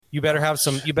You better have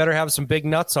some big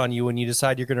nuts on you when you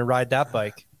decide you're going to ride that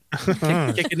bike.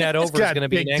 Kicking that over is going to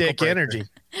be an ankle dick breaker. energy.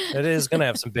 It is going to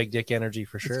have some big dick energy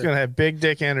for sure. It's going to have big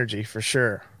dick energy for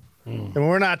sure. And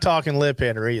we're not talking lip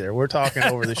hitter either. We're talking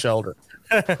over the shoulder.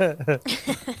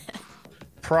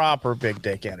 Proper big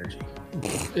dick energy.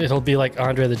 It'll be like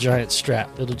Andre the Giant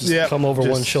strap. It'll just come over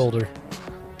one shoulder.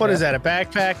 What is that, a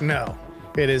backpack? No,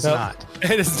 it is not.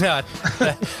 It is not.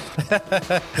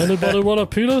 Anybody want a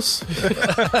penis?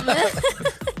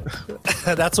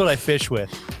 That's what I fish with.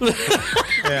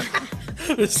 Yeah.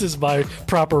 This is my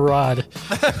proper rod.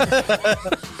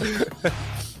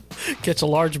 Catch a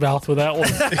largemouth with that one.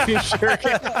 You sure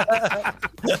can.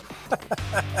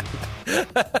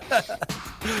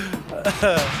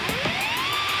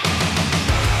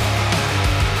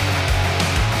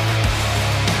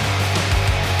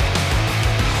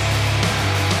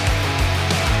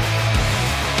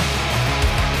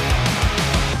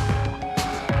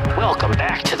 Welcome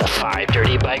back to the Five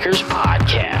Dirty Bikers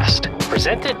podcast,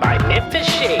 presented by Memphis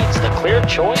Shades, the clear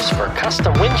choice for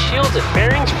custom windshields and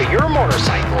bearings for your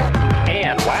motorcycle.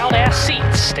 And Wild Ass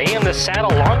Seats, stay in the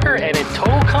saddle longer and in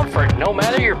total comfort no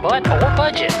matter your butt or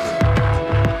budget.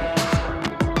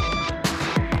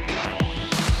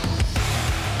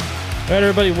 All right,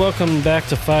 everybody, welcome back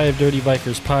to Five Dirty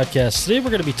Bikers podcast. Today we're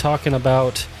going to be talking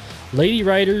about lady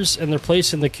riders and their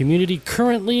place in the community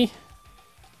currently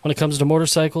when it comes to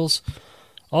motorcycles.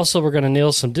 Also, we're going to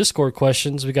nail some Discord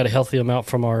questions. We got a healthy amount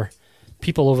from our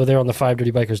people over there on the Five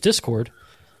Dirty Bikers Discord.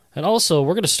 And also,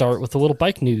 we're going to start with a little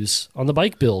bike news on the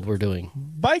bike build we're doing.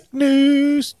 Bike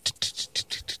news.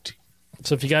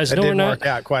 So if you guys That know or didn't not, work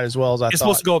out quite as well as I It's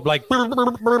thought. supposed to go up like.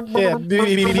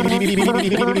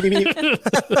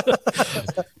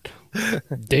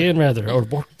 Dan Rather or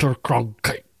Walter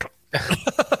Cronkite.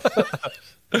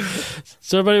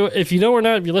 So everybody, if you know or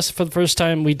not, if you listen for the first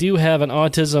time, we do have an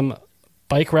autism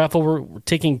bike raffle we're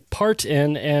taking part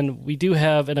in, and we do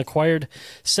have an acquired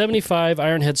 75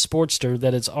 Ironhead Sportster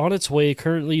that is on its way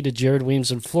currently to Jared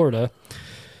Weems in Florida,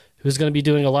 who's going to be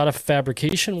doing a lot of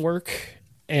fabrication work.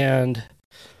 And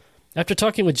after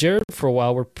talking with Jared for a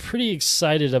while, we're pretty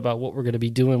excited about what we're going to be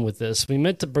doing with this. We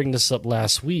meant to bring this up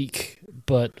last week,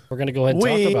 but we're going to go ahead and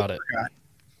talk about it.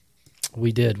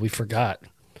 We did. We forgot.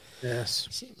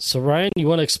 Yes. So, Ryan, you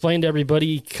want to explain to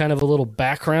everybody kind of a little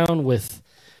background with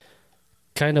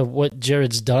kind of what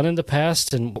Jared's done in the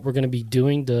past and what we're going to be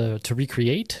doing to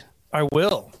recreate? I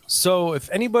will. So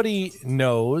if anybody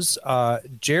knows,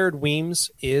 Jared Weems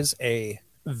is a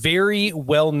very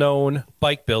well-known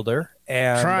bike builder.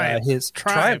 And his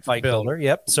Triumph bike builder.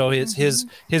 Yep. So his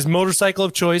motorcycle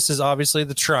of choice is obviously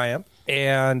the Triumph.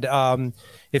 And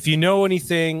if you know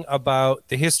anything about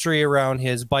the history around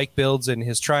his bike builds and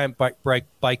his Triumph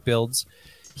bike builds,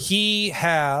 he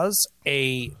has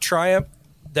a Triumph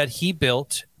that he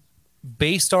built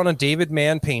based on a David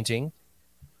Mann painting.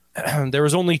 There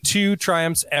was only 2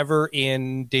 Triumphs ever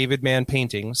in David Mann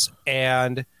paintings,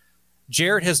 and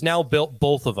Jared has now built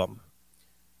both of them.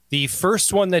 The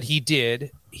first one that he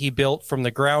did, he built from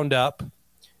the ground up,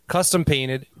 custom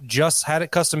painted, just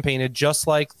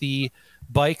like the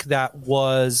bike that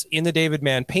was in the David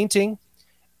Mann painting,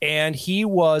 and he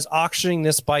was auctioning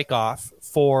this bike off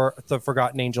for the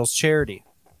Forgotten Angels charity.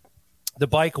 The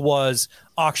bike was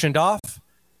auctioned off.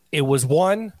 It was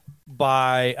won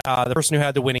by the person who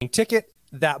had the winning ticket.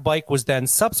 That bike was then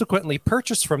subsequently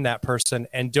purchased from that person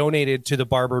and donated to the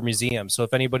Barber Museum. So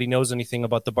if anybody knows anything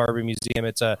about the Barber Museum,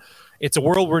 it's a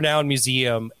world-renowned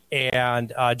museum,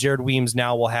 and Jared Weems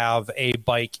now will have a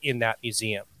bike in that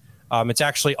museum. It's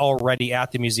actually already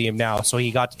at the museum now, so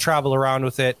he got to travel around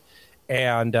with it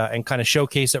and kind of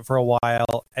showcase it for a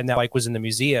while, and that bike was in the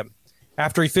museum.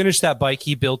 After he finished that bike,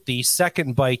 he built the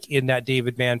second bike in that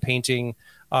David Mann painting,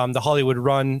 the Hollywood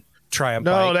Run Triumph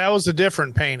bike. No, that was a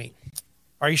different painting.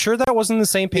 Are you sure that wasn't the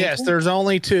same painting? Yes, there's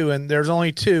only 2, and there's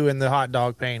only 2 in the hot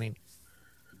dog painting.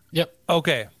 Yep.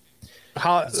 Okay.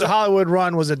 The Hollywood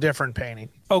Run was a different painting.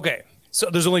 Okay. So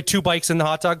there's only 2 bikes in the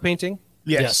hot dog painting?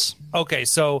 Yes. Okay.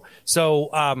 So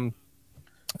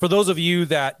for those of you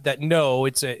that know,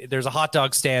 there's a hot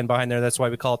dog stand behind there. That's why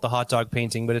we call it the hot dog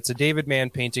painting. But it's a David Mann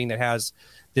painting that has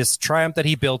this Triumph that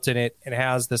he built in it, and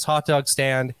has this hot dog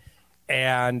stand.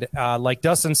 And like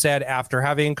Dustin said, after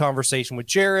having a conversation with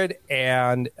Jared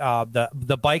and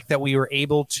the bike that we were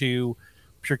able to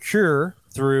procure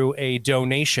through a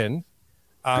donation,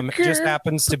 it just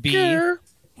happens to be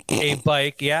a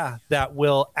bike, that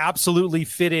will absolutely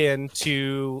fit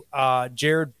into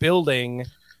Jared building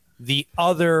the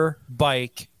other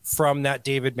bike from that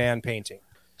David Mann painting.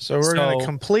 So we're going to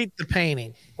complete the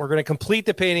painting. We're going to complete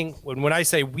the painting. When I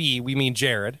say we mean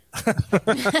Jared.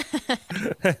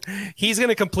 He's going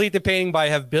to complete the painting by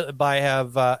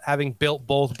having built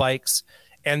both bikes,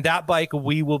 and that bike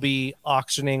we will be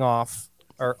auctioning off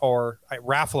or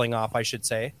raffling off, I should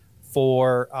say,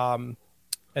 for an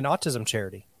autism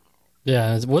charity.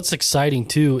 Yeah, what's exciting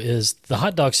too is the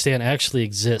hot dog stand actually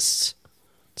exists.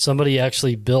 Somebody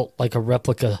actually built like a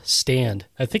replica stand.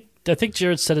 I think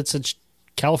Jared said it's in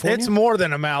California. It's more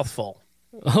than a mouthful.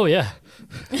 Oh yeah,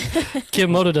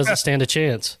 Kim Moto doesn't stand a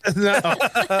chance. No.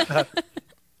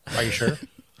 Are you sure?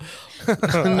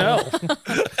 No.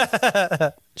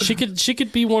 She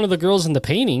could be one of the girls in the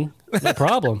painting. No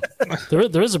problem.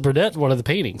 There is a brunette in one of the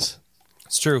paintings.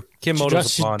 It's true. Kim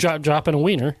Moto's a blonde. She's dropping a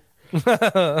wiener. Out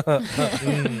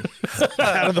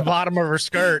of the bottom of her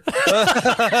skirt.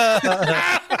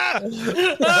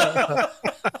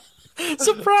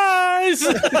 Surprise!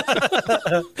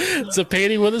 It's a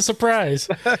painting with a surprise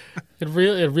in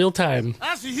real time.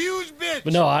 That's a huge bitch.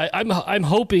 But no, I'm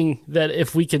hoping that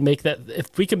if we can make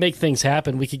things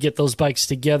happen, we could get those bikes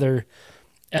together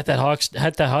at that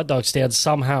hot dog stand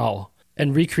somehow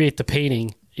and recreate the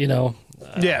painting. You know.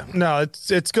 Yeah. No,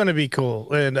 it's going to be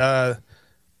cool. And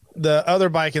the other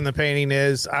bike in the painting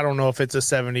is, I don't know if it's a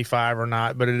 75 or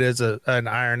not, but it is an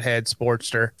Ironhead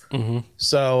Sportster. Mm-hmm.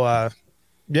 So,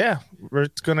 yeah, we're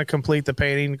going to complete the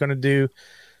painting. Going to do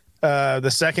the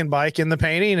second bike in the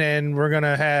painting, and we're going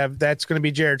to that's going to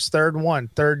be Jared's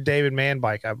third David Mann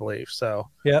bike, I believe. So,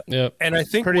 yep. And I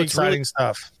think pretty exciting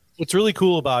stuff. What's really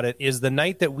cool about it is the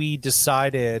night that we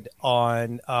decided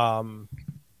on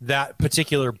that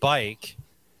particular bike,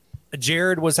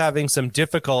 Jared was having some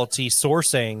difficulty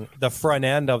sourcing the front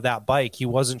end of that bike. He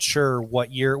wasn't sure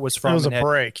what year it was from. It was a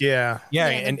brake, yeah.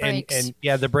 And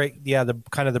the brake, the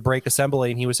kind of the brake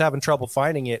assembly, and he was having trouble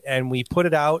finding it. And we put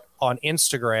it out on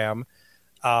Instagram,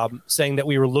 saying that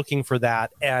we were looking for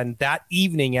that. And that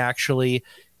evening, actually,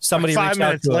 somebody like 5 reached out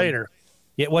minutes to him. later.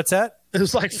 Yeah, what's that? It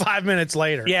was like 5 minutes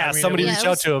later. Yeah, somebody reached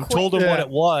out to him, told him what it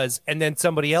was, and then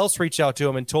somebody else reached out to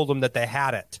him and told him that they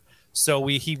had it. So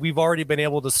we've already been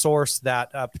able to source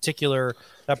that particular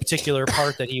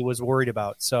part that he was worried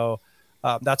about. So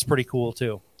that's pretty cool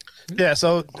too. Yeah.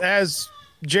 So as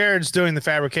Jared's doing the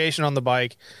fabrication on the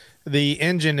bike, the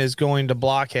engine is going to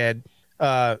Blockhead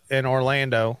in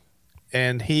Orlando,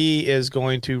 and he is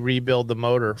going to rebuild the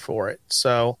motor for it.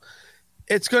 So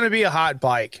it's going to be a hot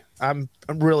bike. I'm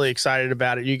really excited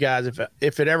about it. You guys,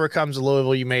 if it ever comes to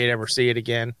Louisville, you may never see it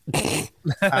again.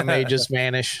 I may just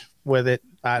vanish with it.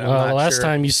 Last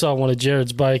time you saw one of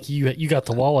Jared's bike, you got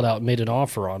the wallet out and made an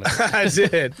offer on it. I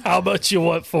did. How much you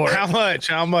want for it?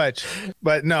 How much?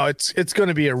 But no, it's going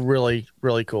to be a really,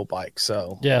 really cool bike.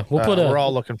 So yeah, we're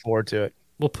all looking forward to it.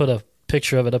 We'll put a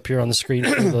picture of it up here on the screen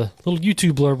for the little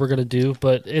YouTube blurb we're going to do.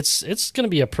 But it's going to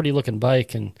be a pretty looking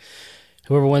bike, and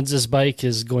whoever wins this bike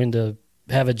is going to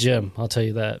have a gym. I'll tell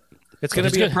you that. It's going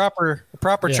to be a proper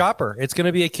chopper. It's going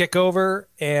to be a kickover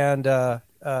and the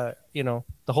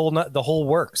whole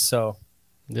works. So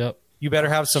yep. You better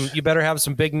have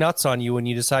some big nuts on you when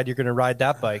you decide you're going to ride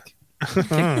that bike.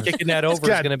 Kicking that over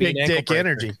is going to be big dick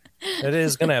energy. It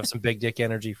is going to have some big dick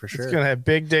energy for sure. It's going to have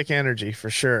big dick energy for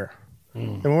sure.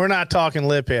 And we're not talking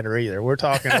lip hitter either. We're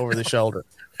talking over the shoulder.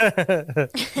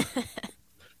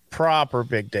 Proper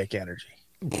big dick energy.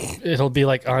 It'll be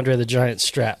like Andre the Giant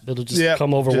strap. It'll just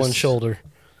come over one shoulder.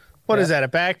 What is that, a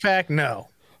backpack? No,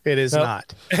 it is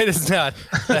not. It is not.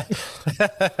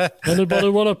 Anybody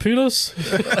want a penis?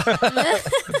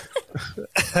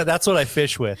 That's what I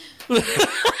fish with.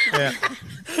 Yeah.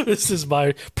 This is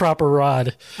my proper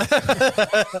rod.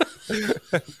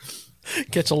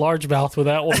 Catch a largemouth with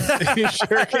that one. You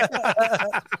sure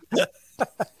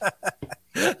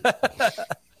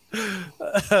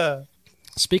can.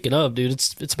 Speaking of, dude,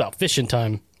 it's about fishing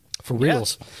time for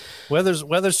reals. Yeah.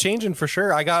 Weather's changing for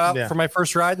sure. I got out for my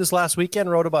first ride this last weekend,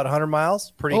 rode about 100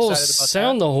 miles. Pretty excited about that.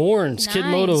 Sound the horns. Nice. Kid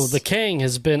Moto, the Kang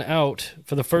has been out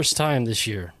for the first time this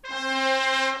year.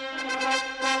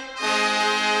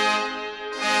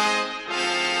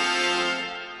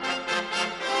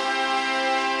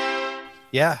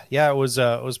 Yeah, it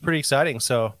was pretty exciting.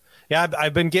 So yeah,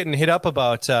 I've been getting hit up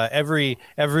about every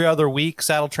other week.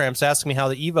 Saddle Tramp's asking me how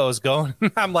the Evo is going.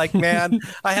 I'm like, man,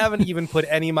 I haven't even put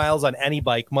any miles on any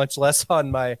bike, much less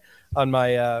on my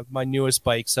newest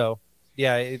bike. So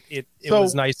yeah, it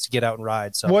was nice to get out and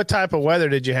ride. So what type of weather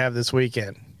did you have this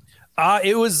weekend?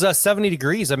 It was 70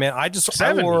 degrees. I mean,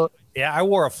 I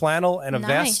wore a flannel and a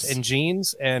vest and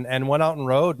jeans and went out and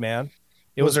rode, man.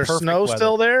 Was there snow weather.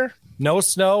 Still there? No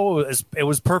snow. It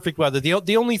was perfect weather.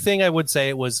 The only thing I would say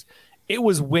it was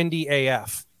windy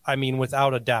AF. I mean,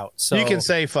 without a doubt. So you can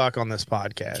say fuck on this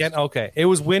podcast. Okay. It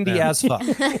was windy as fuck.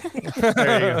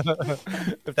 There you go.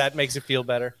 If that makes it feel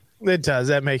better. It does.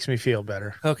 That makes me feel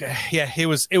better. Okay. Yeah, it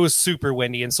was super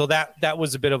windy. And so that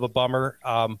was a bit of a bummer.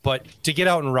 But to get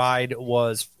out and ride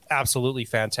was absolutely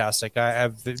fantastic.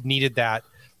 I've needed that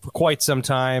for quite some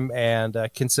time. And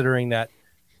considering that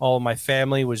all of my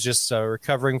family was just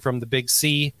recovering from the big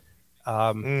C,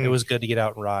 it was good to get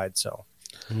out and ride. So,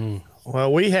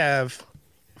 Well, we have,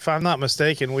 if I'm not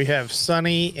mistaken, we have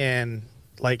sunny and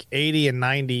like 80 and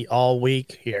 90 all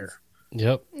week here.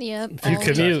 Yep. Yep.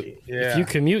 If you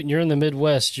commute and you're in the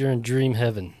Midwest, you're in dream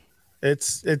heaven.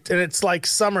 It's like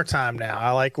summertime now.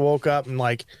 I like woke up and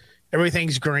like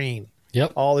everything's green.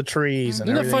 Yep. All the trees. And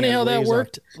Isn't it funny how that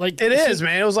worked? Like it is,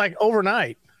 man. It was like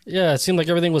overnight. Yeah, it seemed like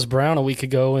everything was brown a week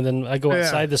ago, and then I go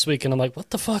outside this week and I'm like, what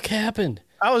the fuck happened?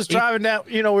 I was driving down,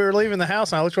 we were leaving the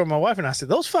house and I looked over at my wife and I said,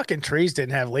 those fucking trees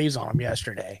didn't have leaves on them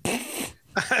yesterday.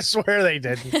 I swear they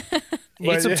didn't.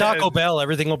 Eat some Taco Bell.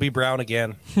 Everything will be brown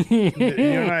again.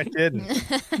 You're not kidding.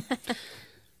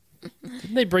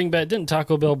 Didn't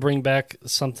Taco Bell bring back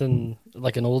something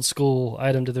like an old school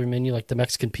item to their menu, like the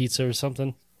Mexican pizza or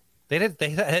something? They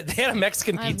had a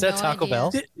Mexican pizza at Taco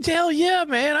Bell. Hell yeah,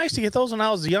 man. I used to get those when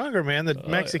I was younger, man. The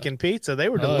Mexican pizza. They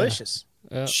were delicious.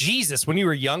 Jesus, when you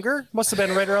were younger? Must have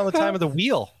been right around the time of the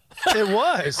wheel. It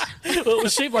was. It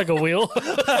was shaped like a wheel.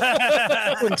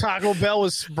 When Taco Bell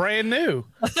was brand new.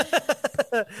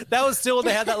 That was still when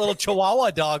they had that little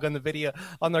Chihuahua dog on the video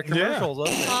on their commercials,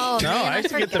 wasn't it? Oh, No, man, I used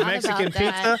to get the Mexican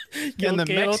pizza and the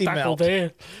Mexi Taco Melt. Bell.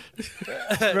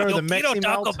 Remember the Mexi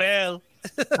Taco Melt? Bell.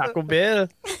 Taco Bell.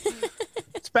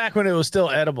 It's back when it was still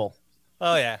edible.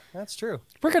 Oh yeah, that's true.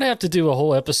 We're gonna have to do a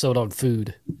whole episode on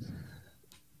food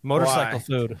Motorcycle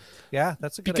food. Yeah,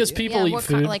 that's a good because idea. people eat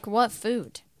food. Like what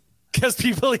food? Because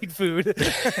people eat food.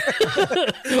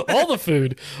 All the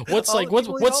food. What's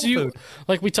food.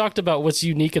 like we talked about what's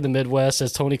unique in the Midwest,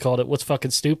 as Tony called it, what's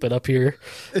fucking stupid up here.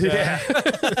 Yeah.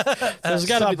 There's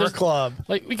gotta be club.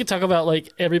 like we could talk about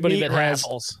like everybody Meat that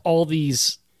raffles. has all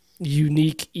these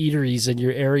unique eateries in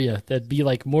your area that'd be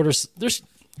like there's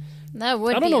That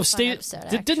would. I don't be know a if fun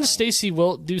episode, didn't Stacy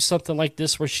Wilt do something like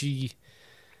this where she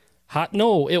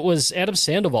no, it was Adam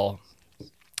Sandoval.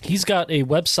 He's got a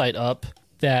website up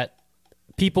that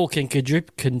people can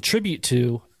contribute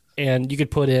to, and you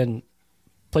could put in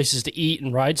places to eat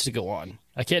and rides to go on.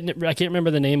 I can't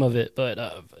remember the name of it, but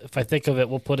if I think of it,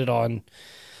 we'll put it on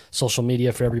social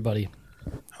media for everybody.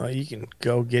 Well, you can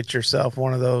go get yourself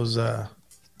one of those. I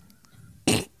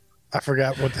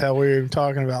forgot what the hell we were even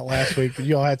talking about last week, but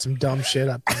you all had some dumb shit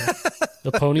up there.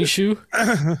 The pony shoe?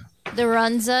 The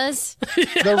Runzas.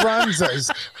 The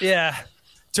Runzas. Yeah.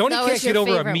 Tony That can't was your get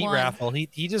over a favorite meat one. raffle.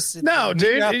 He just No, meat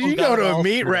dude, raffle you got go to it a all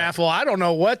meat screwed up. raffle. I don't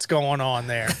know what's going on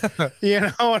there. You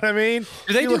know what I mean?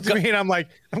 Do they you do look at me and I'm like,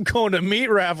 I'm going to meat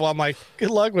raffle. I'm like, good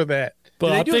luck with that.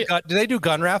 But Do they do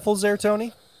gun raffles there,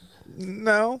 Tony?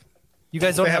 No. You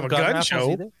guys don't They have have a gun gun raffles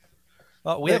show. either?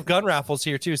 We have gun raffles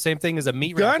here too. Same thing as a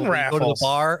meat Gun raffle. You go to raffles. the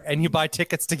bar and you buy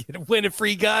tickets to win a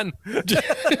free gun.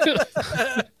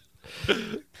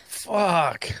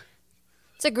 Fuck.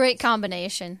 It's a great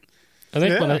combination. I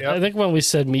think Yeah. I think when we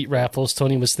said meat raffles,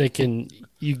 Tony was thinking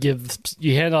you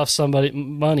hand off somebody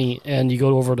money and you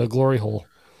go over to a glory hole.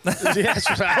 Yeah, that's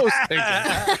what I was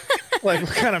thinking. Like,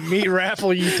 what kind of meat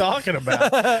raffle are you talking about?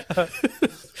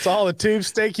 It's all the tube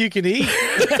steak you can eat.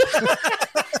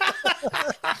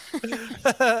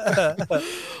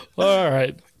 All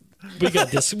right, we got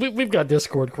this. We've got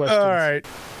Discord questions. All right.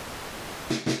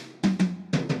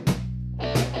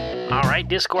 All right,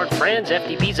 Discord friends,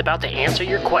 FDB's about to answer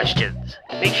your questions.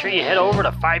 Make sure you head over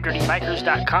to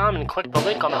 5dirtybikers.com and click the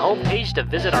link on the homepage to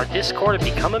visit our Discord and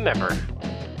become a member.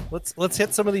 Let's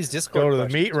hit some of these Discord. Go to the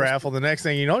questions. meat raffle. The next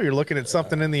thing you know, you're looking at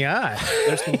something in the eye.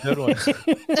 There's some good ones.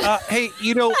 Hey,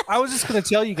 I was just going to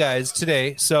tell you guys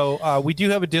today. So we do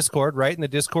have a Discord, right? And the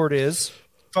Discord is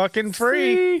Fucking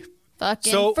free.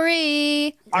 Fucking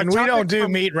free. And we don't do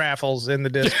meat raffles in the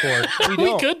Discord.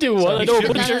 We could do one. I know, we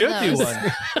but should None of do those. one.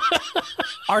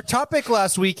 Our topic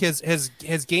last week has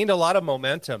gained a lot of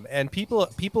momentum, and people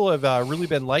have really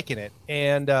been liking it.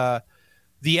 And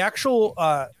the actual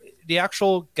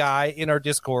guy in our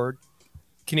Discord,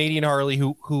 Canadian Harley,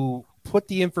 who put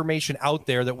the information out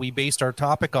there that we based our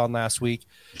topic on last week,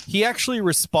 he actually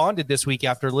responded this week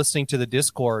after listening to the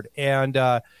Discord and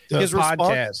his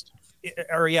podcast.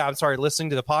 Listening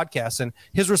to the podcast, and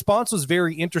his response was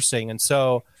very interesting. And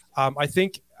so I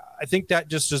think that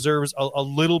just deserves a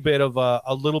little bit of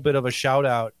a shout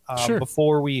out Sure.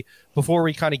 before we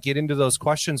kind of get into those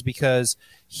questions, because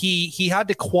he had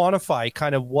to quantify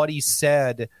kind of what he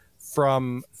said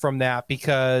from that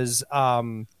because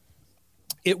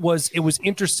it was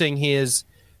interesting. His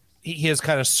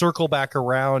kind of circle back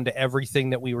around to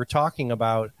everything that we were talking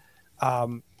about.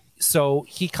 So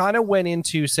he kind of went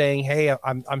into saying, "Hey,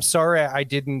 I'm sorry I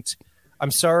didn't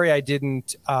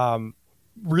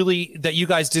really, that you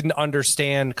guys didn't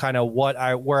understand kind of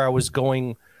where I was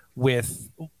going with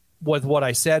what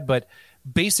I said." But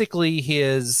basically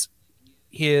his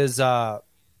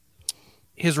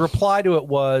reply to it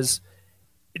was,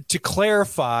 to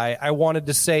clarify, I wanted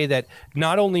to say that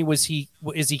not only is he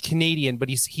Canadian, but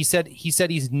he said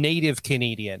he's native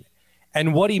Canadian.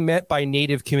 And what he meant by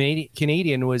native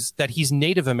Canadian was that he's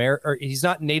Native American, or he's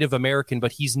not Native American,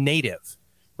 but he's native,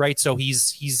 right? So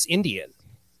he's Indian.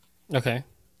 Okay.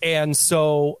 And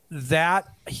so that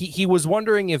he was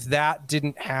wondering if that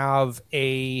didn't have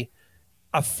a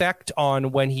effect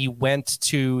on when he went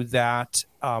to that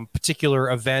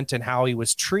particular event and how he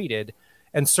was treated.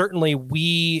 And certainly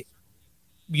we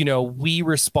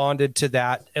responded to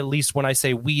that. At least when I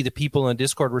say we, the people in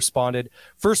Discord responded,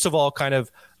 first of all, kind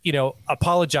of,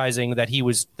 apologizing that he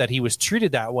was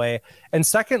treated that way. And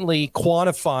secondly,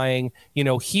 quantifying,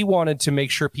 he wanted to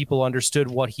make sure people understood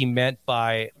what he meant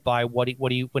by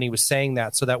when he was saying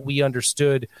that, so that we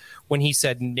understood when he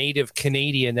said native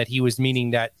Canadian, that he was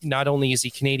meaning that not only is he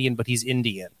Canadian, but he's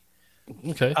Indian.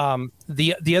 Okay.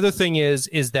 The other thing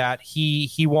is that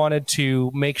he wanted to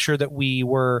make sure that we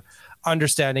were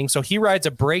understanding. So he rides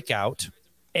a Breakout,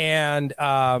 and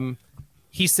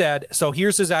he said, so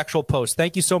here's his actual post.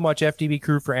 "Thank you so much, FDB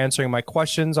crew, for answering my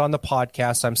questions on the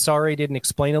podcast. I'm sorry I didn't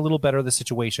explain a little better the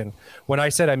situation. When I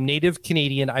said I'm Native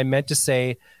Canadian, I meant to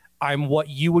say I'm what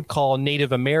you would call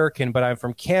Native American, but I'm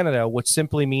from Canada, which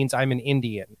simply means I'm an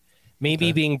Indian.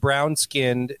 Maybe being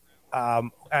brown-skinned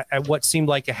at what seemed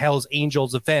like a Hell's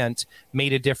Angels event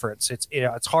made a difference.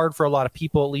 It's hard for a lot of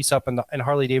people, at least up in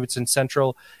Harley-Davidson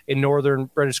Central in northern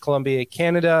British Columbia,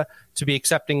 Canada, to be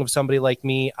accepting of somebody like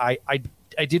me.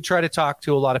 I did try to talk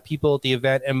to a lot of people at the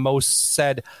event, and most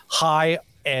said hi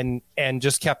and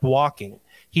just kept walking.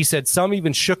 He said some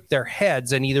even shook their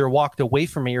heads and either walked away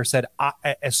from me or said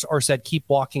keep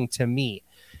walking to me.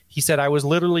 He said, I was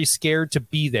literally scared to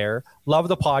be there. Love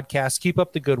the podcast. Keep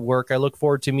up the good work. I look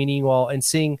forward to meeting you all and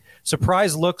seeing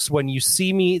surprised looks when you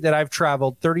see me that I've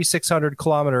traveled 3,600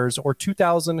 kilometers or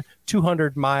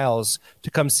 2,200 miles to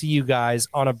come see you guys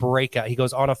on a breakout." He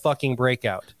goes, "On a fucking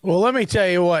breakout." Well, let me tell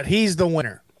you what. He's the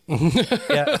winner.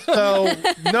 Yeah. So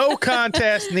no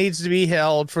contest needs to be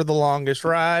held for the longest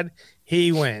ride.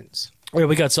 He wins. Wait,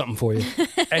 we got something for you.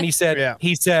 And he said,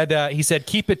 he said,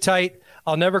 "Keep it tight.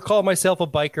 I'll never call myself a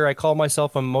biker. I call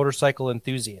myself a motorcycle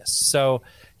enthusiast." So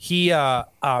he and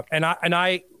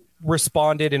I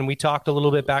responded, and we talked a little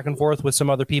bit back and forth with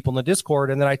some other people in the Discord.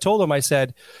 And then I told him, I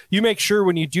said, "You make sure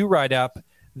when you do ride up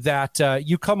that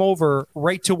you come over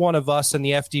right to one of us in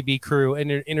the FDB crew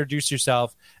and introduce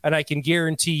yourself. And I can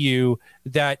guarantee you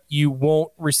that you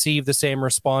won't receive the same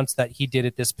response that he did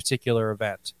at this particular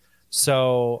event."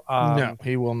 So no,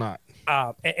 he will not.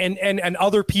 And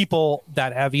other people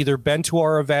that have either been to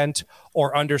our event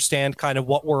or understand kind of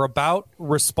what we're about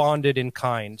responded in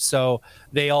kind. So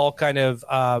they all kind of,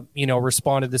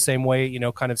 responded the same way,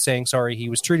 kind of saying, sorry, he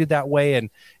was treated that way and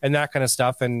that kind of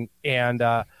stuff. I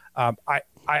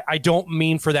don't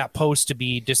mean for that post to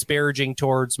be disparaging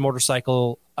towards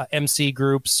motorcycle MC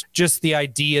groups, just the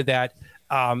idea that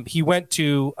he went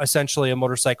to essentially a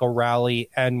motorcycle rally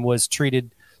and was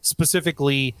treated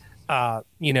specifically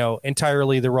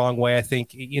entirely the wrong way. I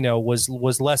think,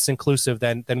 was less inclusive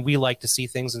than we like to see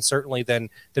things, and certainly than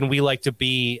we like to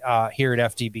be here at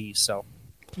FDB. So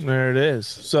there it is.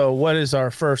 So what is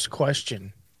our first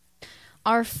question?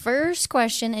 Our first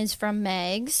question is from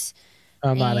Megs.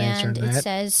 I'm not answering that. And it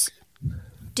says,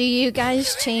 do you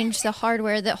guys change the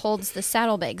hardware that holds the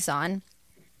saddlebags on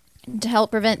to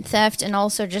help prevent theft and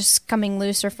also just coming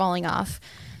loose or falling off?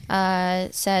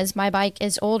 Says, my bike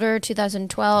is older,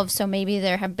 2012, so maybe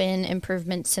there have been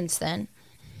improvements since then.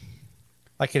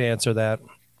 I can answer that.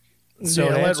 So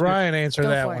let Ryan answer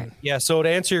that one. Yeah, so to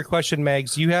answer your question,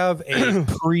 Megs, you have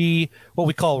a what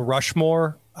we call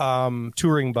Rushmore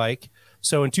touring bike.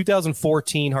 So in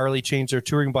 2014, Harley changed their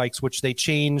touring bikes, which they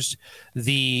changed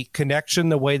the connection,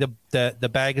 the way the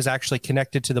bag is actually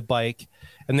connected to the bike.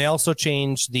 And they also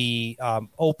changed the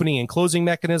opening and closing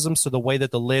mechanism, so the way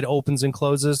that the lid opens and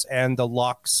closes, and the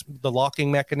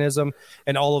locking mechanism,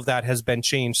 and all of that has been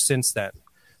changed since then.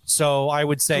 So I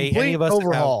would say any of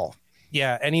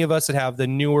us that have the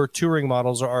newer touring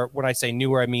models, or when I say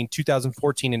newer, I mean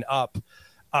 2014 and up,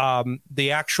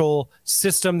 the actual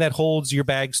system that holds your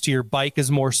bags to your bike is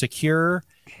more secure,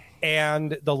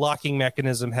 and the locking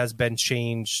mechanism has been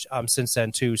changed since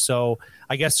then too. So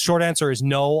I guess short answer is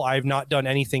no. I've not done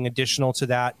anything additional to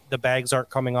that. The bags aren't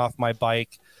coming off my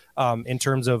bike in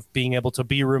terms of being able to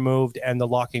be removed, and the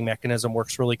locking mechanism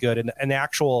works really good. And the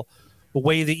actual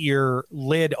way that your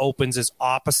lid opens is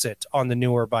opposite on the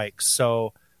newer bikes.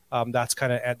 So that's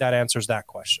that answers that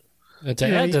question. And to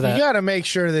add to that, you got to make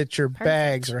sure that your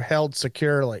bags are held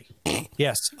securely.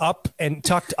 Yes, up and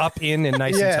tucked up in and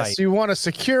nice and tight. Yes, you want a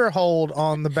secure hold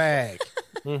on the bag.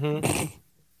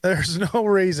 There's no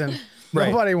reason.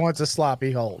 Right. Nobody wants a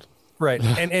sloppy hold. Right.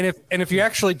 And if you're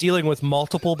actually dealing with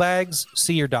multiple bags,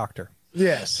 see your doctor.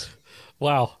 Yes.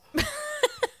 wow.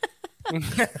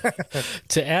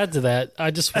 To add to that,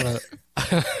 I just want to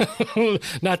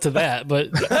not to that,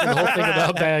 but the whole thing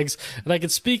about bags. And I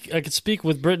could speak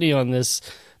with Brittany on this.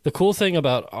 The cool thing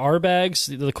about our bags,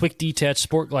 the quick detach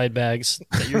Sport Glide bags,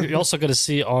 that you're also going to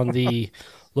see on the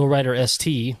Lowrider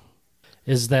ST,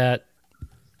 is that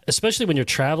especially when you're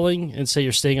traveling and say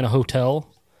you're staying in a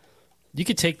hotel, you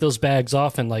could take those bags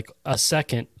off in like a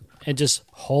second and just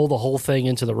haul the whole thing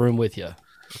into the room with you.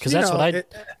 Because that's what I.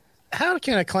 How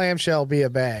can a clamshell be a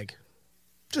bag?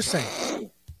 Just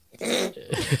saying.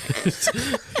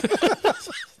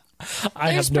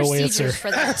 I have no answer for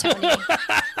that, Tony.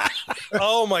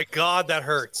 Oh my God, that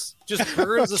hurts. Just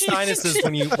burns the sinuses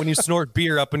when you snort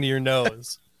beer up into your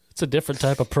nose. It's a different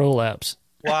type of prolapse.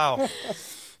 Wow.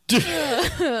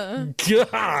 God.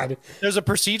 There's a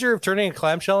procedure of turning a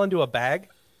clamshell into a bag?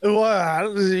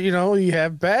 Well, you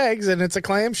have bags and it's a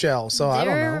clamshell, so I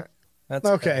don't know. That's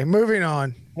okay, moving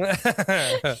on.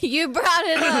 You brought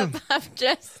it up. I'm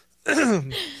just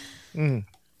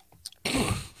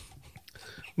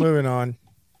Moving on.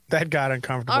 That got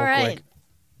uncomfortable all right.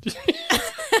 quick.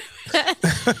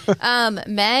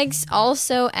 Megs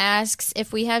also asks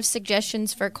if we have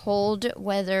suggestions for cold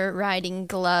weather riding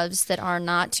gloves that are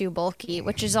not too bulky,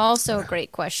 which is also a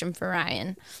great question for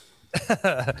Ryan.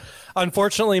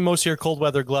 Unfortunately, most of your cold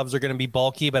weather gloves are going to be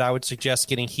bulky, but I would suggest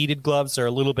getting heated gloves. They're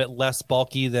a little bit less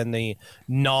bulky than the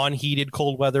non-heated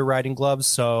cold weather riding gloves.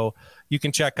 So you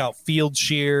can check out Field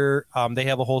Shear. They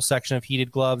have a whole section of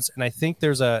heated gloves, and I think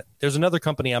there's another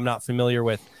company I'm not familiar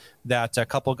with that a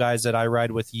couple guys that I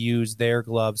ride with use their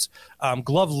gloves.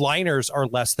 Glove liners are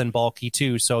less than bulky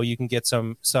too, so you can get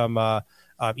some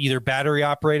either battery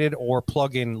operated or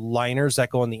plug-in liners that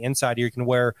go on the inside. You can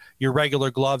wear your regular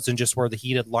gloves and just wear the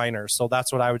heated liners. So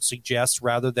that's what I would suggest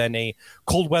rather than a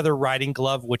cold weather riding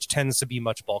glove, which tends to be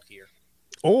much bulkier.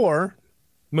 Or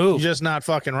move, you just not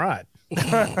fucking ride.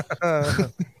 I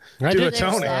Do a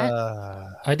Tony.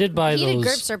 I did buy heated those.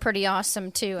 grips are pretty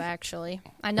awesome too. Actually,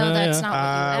 I know that's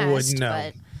not what you asked, wouldn't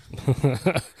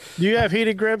know. Do you have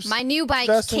heated grips? My new bike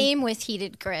Dustin? came with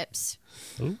heated grips.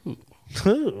 Ooh.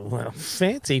 Ooh, well,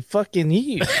 fancy fucking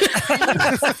you.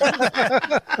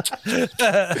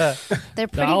 They're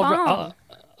pretty bomb.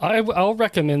 I'll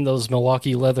recommend those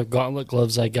Milwaukee leather gauntlet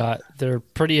gloves I got. They're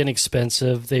pretty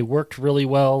inexpensive. They worked really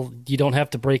well. You don't have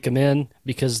to break them in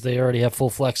because they already have full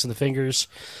flex in the fingers.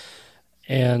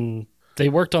 And they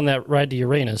worked on that ride to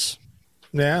Uranus.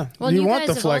 Yeah. Well, you you want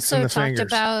guys the flex have in also the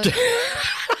talked fingers.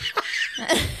 about.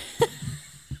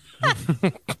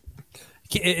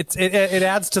 It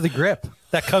adds to the grip,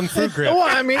 that kung fu grip. Well,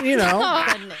 I mean, Oh,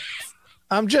 goodness.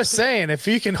 I'm just saying, if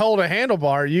you can hold a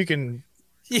handlebar, you can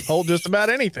hold just about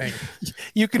anything.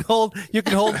 You can hold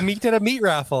meat at a meat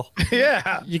raffle.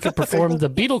 Yeah. You could perform the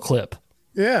beetle clip.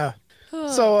 Yeah.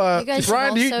 So, You guys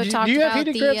Ryan, do also you talked have about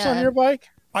heated the, grips on your bike?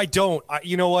 I don't.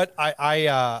 You know what?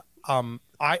 I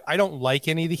don't like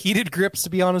any of the heated grips, to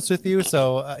be honest with you.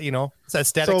 So it's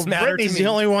aesthetics So matter Brittany's to me. the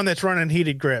only one that's running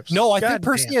heated grips. No, I God think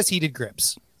Percy damn. has heated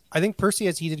grips. I think Percy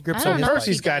has heated grips I don't on his know. bike.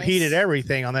 Percy's got does. heated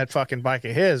everything on that fucking bike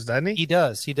of his, doesn't he? He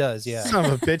does, yeah. Son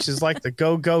of a bitch is like the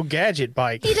go gadget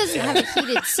bike. He doesn't have a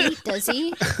heated seat, does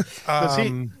he? Does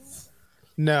he?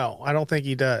 No, I don't think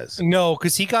he does. No,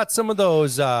 because he got some of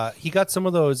those.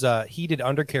 Heated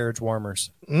undercarriage warmers,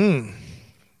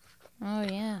 Oh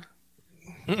yeah.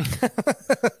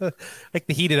 like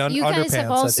the heated underpants. You guys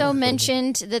have also I think.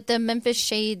 mentioned that the Memphis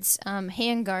Shades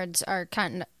handguards are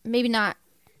kind of maybe not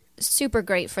super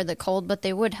great for the cold, but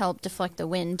they would help deflect the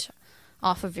wind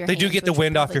off of your They hands. do get the which would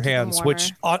wind off probably your keep them hands,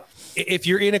 warmer. which if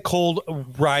you're in a cold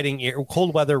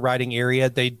weather riding area,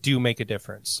 they do make a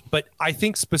difference. But I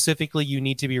think specifically you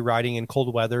need to be riding in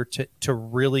cold weather to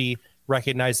really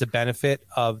recognize the benefit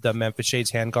of the Memphis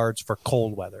Shades handguards for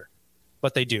cold weather.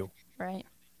 But they do. Right.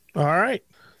 All right.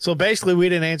 So basically, we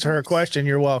didn't answer her question.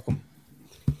 You're welcome.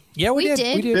 Yeah, We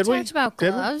did. Did we? talked about Did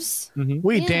we? gloves.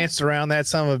 We Yeah. danced around that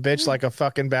son of a bitch like a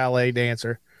fucking ballet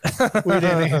dancer. We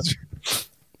didn't answer.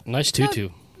 Nice tutu.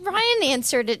 Ryan Brian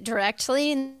answered it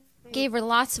directly and gave her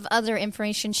lots of other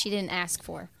information she didn't ask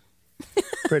for.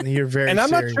 Brittany, you're very And I'm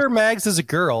serious. not sure Mags is a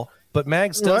girl, but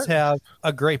Mags does have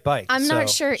a great bike. I'm not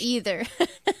sure either.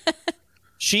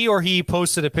 She or he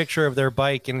posted a picture of their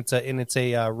bike, and it's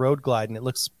a road glide, and it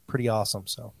looks pretty awesome.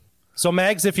 So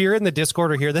Mags, if you're in the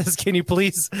Discord or hear this, can you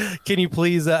please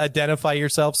identify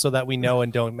yourself so that we know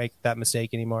and don't make that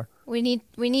mistake anymore? We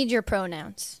need your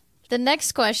pronouns. The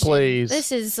next question. Please.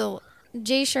 This is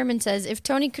Jay Sherman says, if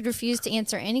Tony could refuse to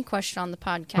answer any question on the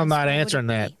podcast, I'm not what would answering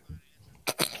it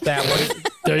that. be? That one.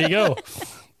 There you go.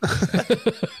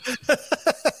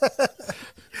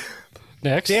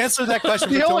 Next. To answer that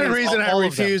question, The for only Tony is reason I all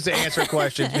of them. refuse to answer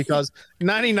questions because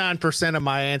 99% of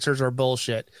my answers are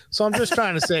bullshit. So I'm just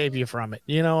trying to save you from it.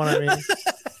 You know what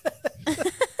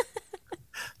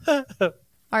I mean?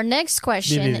 Our next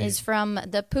question is from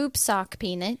the Poop Sock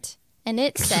Peanut, and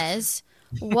it says,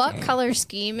 what color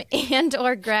scheme and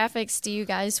or graphics do you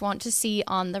guys want to see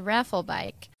on the raffle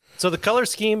bike? So the color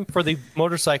scheme for the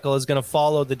motorcycle is going to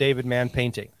follow the David Mann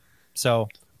painting. So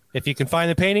if you can find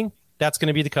the painting, that's going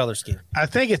to be the color scheme. I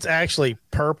think it's actually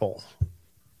purple.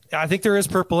 I think there is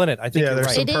purple in it. I think you're there's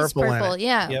right. some It is purple in purple, it.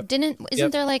 yeah. Yep. Isn't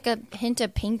Yep. there like a hint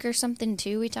of pink or something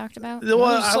too we talked about?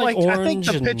 Well, it's like I think orange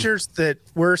the and- pictures that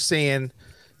we're seeing,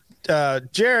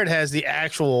 Jared has the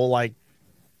actual like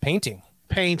Painting.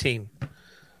 painting.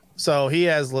 So he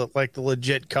has like the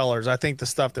legit colors. I think the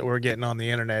stuff that we're getting on the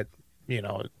internet,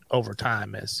 over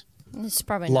time is It's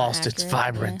probably not lost its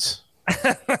accurate, vibrance.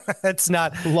 It's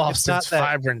not Lost it's not its that,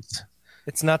 vibrance.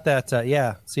 It's not that.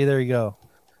 Yeah. See, there you go.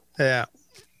 Yeah.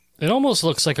 It almost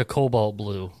looks like a cobalt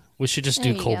blue. We should just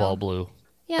There do you cobalt go. blue.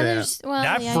 Yeah, there's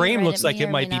That yeah, frame you're right, looks like may it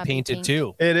or might may be not painted pink.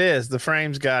 too. It is. The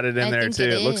frame's got it in I there think too.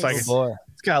 it It looks like is. it's Boy.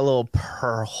 got a little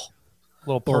pearl.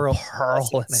 Little Little pearl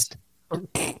pearl in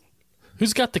it.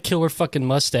 Who's got the killer fucking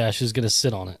mustache who's going to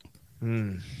sit on it?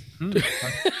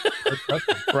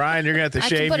 Brian, you're gonna have to I can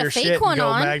shave put a your fake shit and one go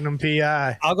on. Magnum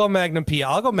PI. I'll go Magnum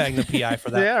PI for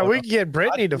that. Yeah, photo. we can get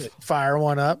Brittany to fire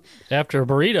one up. After a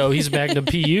burrito, he's Magnum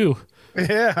PU.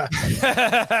 Yeah.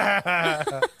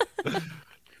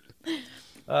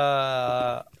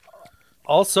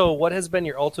 Also, what has been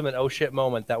your ultimate oh shit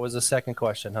moment? That was the second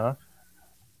question, huh?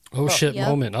 Oh, shit Yep.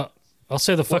 moment. I'll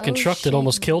say the fucking Oh, truck shit. that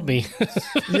almost killed me.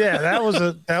 Yeah, that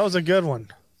was a good one.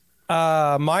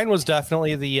 Mine was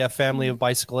definitely the family of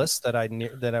bicyclists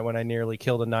that when I nearly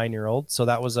killed a 9-year-old. So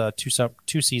that was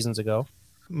two seasons ago.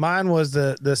 Mine was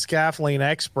the Scaffolding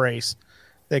X brace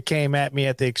that came at me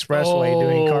at the expressway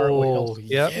doing cartwheels.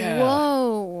 Yep. Yeah.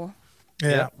 Whoa.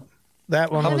 Yeah. That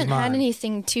one I was haven't had mine.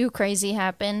 anything too crazy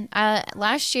happen.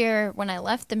 Last year, when I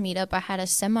left the meetup, I had a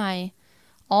semi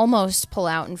almost pull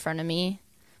out in front of me,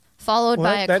 followed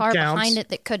Well, by a that car counts. behind it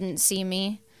that couldn't see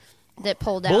me, that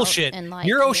pulled out. Bullshit. And, like,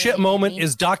 Your oh shit nearly hit moment me.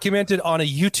 is documented on a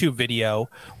YouTube video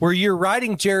where you're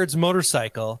riding Jared's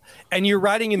motorcycle and you're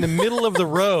riding in the middle of the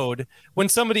road when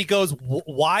somebody goes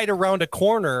wide around a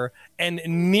corner and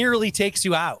nearly takes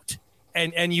you out,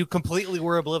 and you completely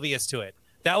were oblivious to it.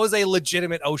 That was a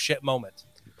legitimate oh shit moment.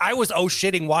 I was oh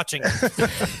shitting watching it.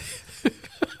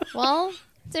 Well,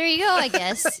 there you go. I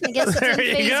guess it didn't There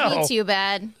you phase go. me too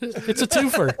bad. It's a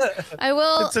twofer. I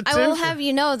will It's a I will twofer. have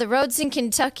you know the roads in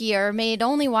Kentucky are made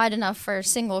only wide enough for a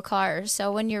single car.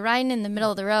 So when you're riding in the middle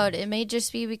of the road, it may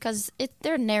just be because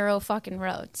they're narrow fucking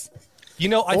roads. You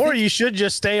know, Or you should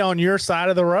just stay on your side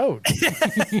of the road.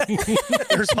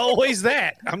 There's always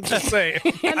that. I'm just saying.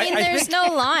 I mean, there's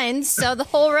no lines, so the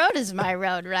whole road is my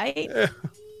road, right?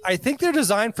 I think they're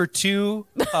designed for two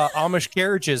Amish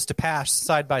carriages to pass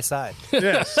side by side.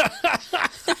 Yes.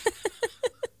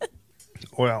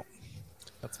 Well,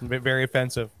 That's very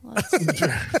offensive.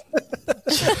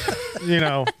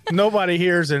 nobody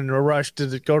here's in a rush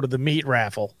to go to the meat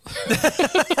raffle.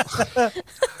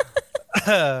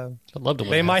 I'd love to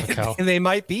win They half a cow.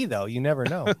 might be though. You never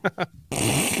know.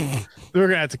 We're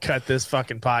gonna have to cut this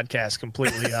fucking podcast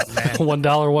completely up, man.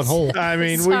 $1 one hole. I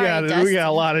mean, Sorry, we got Dustin.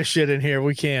 a lot of shit in here.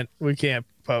 We can't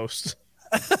post.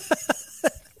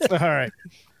 All right.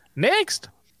 Next.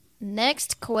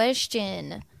 Next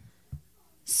question.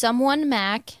 Someone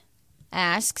Mac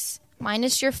asks,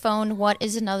 minus your phone, what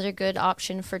is another good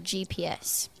option for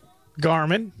GPS?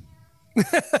 Garmin.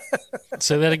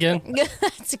 Say that again.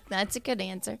 That's a good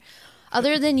answer.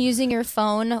 Other than using your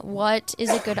phone, what is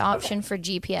a good option for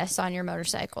GPS on your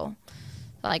motorcycle?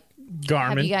 Like, have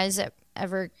Garmin. you guys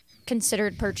ever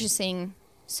considered purchasing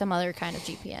some other kind of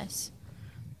GPS?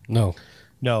 No.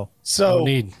 No. So No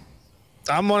need.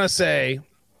 I'm gonna say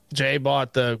Jay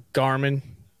bought the Garmin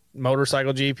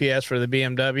motorcycle GPS for the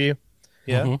BMW.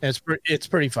 Yeah. Mhm. It's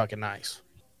pretty fucking nice.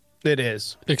 It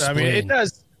is. I mean, Explain.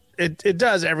 it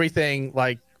does everything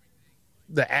like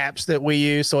the apps that we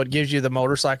use. So it gives you the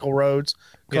motorcycle roads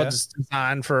because it's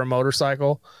designed for a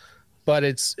motorcycle. But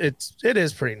it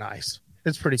is pretty nice.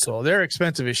 It's pretty cool. They're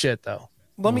expensive as shit though.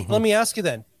 Let me ask you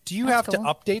then. Do you have to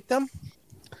update them?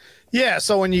 Yeah,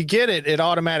 so when you get it, it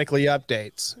automatically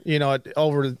updates.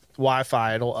 Over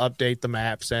Wi-Fi, it'll update the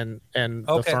maps and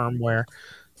the firmware.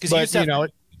 Because you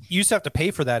used to have to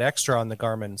pay for that extra on the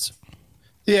Garmin's.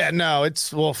 Yeah, no,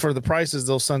 for the prices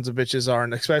those sons of bitches are,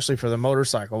 and especially for the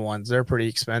motorcycle ones, they're pretty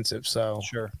expensive. So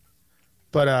sure,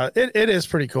 but it is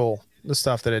pretty cool, the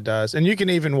stuff that it does, and you can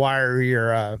even wire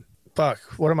your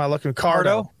what am I looking?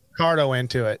 Cardo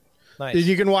into it. Nice.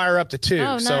 You can wire up to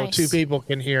 2, so 2 people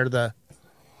can hear the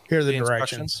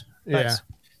directions. Nice. Yeah.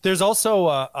 There's also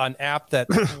an app that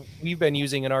we've been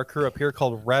using in our crew up here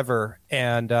called Rever,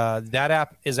 and that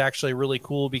app is actually really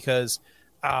cool because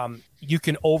you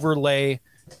can overlay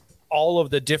all of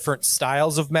the different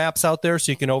styles of maps out there.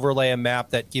 So you can overlay a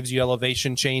map that gives you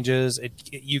elevation changes.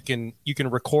 You can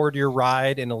record your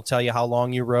ride, and it'll tell you how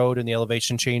long you rode and the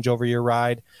elevation change over your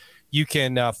ride. You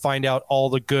can find out all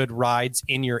the good rides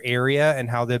in your area and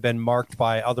how they've been marked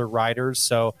by other riders.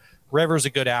 So Rever's a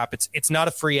good app. It's not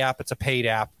a free app. It's a paid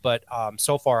app. But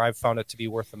so far, I've found it to be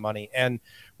worth the money. And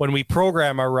when we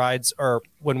program our rides or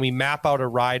when we map out a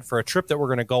ride for a trip that we're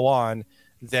going to go on,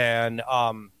 then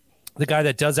the guy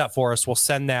that does that for us will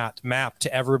send that map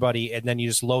to everybody. And then you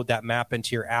just load that map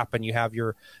into your app and you have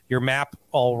your map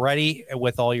already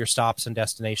with all your stops and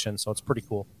destinations. So it's pretty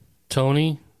cool.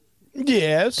 Tony?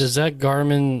 Yes. Does that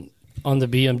Garmin on the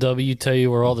BMW tell you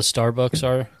where all the Starbucks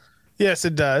are? Yes,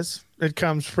 it does. It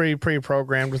comes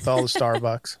pre-programmed with all the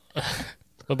Starbucks. What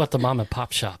about the mom and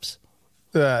pop shops?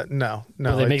 No.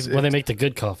 Where they make the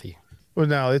good coffee. Well,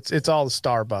 no, it's all the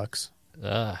Starbucks.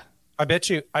 I bet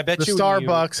you the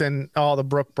Starbucks and all the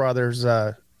Brook Brothers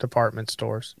department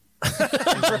stores.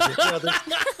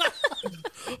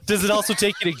 Does it also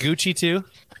take you to Gucci too?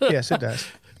 Yes, it does.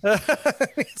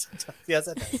 Yes,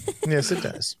 it does. Yes, it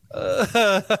does.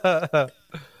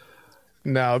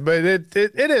 No, but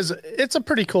it's a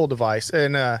pretty cool device,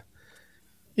 and it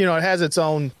has its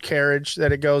own carriage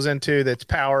that it goes into that's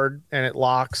powered and it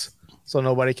locks, so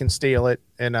nobody can steal it,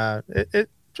 and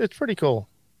it's pretty cool.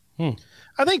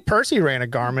 I think Percy ran a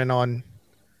Garmin on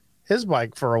his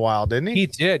bike for a while, didn't he? He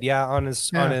did, yeah, on his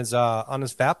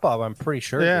Fat Bob. I'm pretty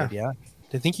sure. Yeah. He did, yeah.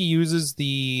 I think he uses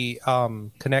the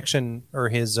connection or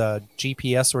his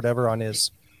GPS or whatever on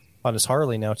his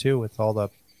Harley now too, with all the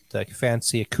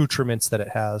fancy accoutrements that it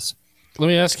has. Let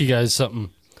me ask you guys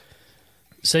something.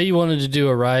 Say you wanted to do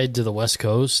a ride to the West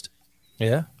Coast.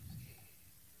 Yeah.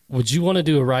 Would you want to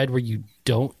do a ride where you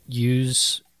don't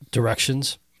use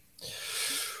directions?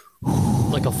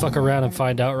 Like a fuck around and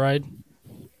find out ride?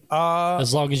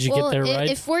 As long as you get there right?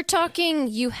 If we're talking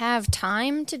you have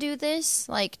time to do this,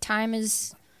 like time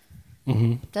is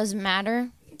doesn't matter.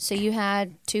 So you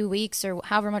had 2 weeks or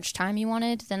however much time you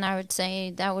wanted, then I would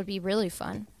say that would be really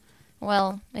fun.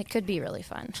 Well, it could be really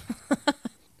fun.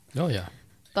 Oh, yeah.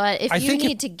 But if you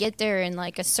need to get there in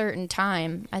like a certain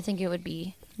time, I think it would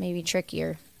be maybe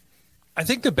trickier. I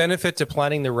think the benefit to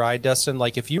planning the ride, Dustin,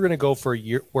 like if you're going to go for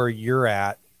where you're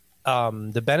at,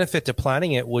 the benefit to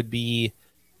planning it would be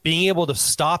being able to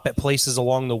stop at places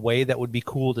along the way that would be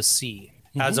cool to see,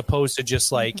 as opposed to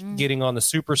just like getting on the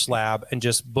super slab and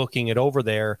just booking it over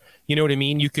there. You know what I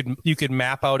mean? You could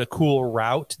map out a cool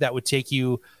route that would take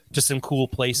you to some cool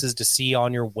places to see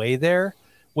on your way there,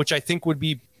 which I think it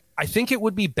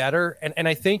would be better. And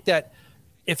I think that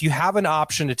if you have an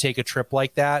option to take a trip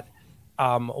like that,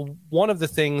 one of the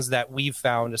things that we've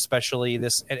found, especially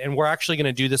this, and we're actually going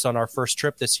to do this on our first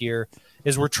trip this year,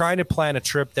 is we're trying to plan a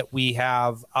trip that we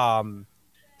have,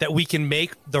 that we can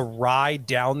make the ride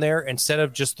down there instead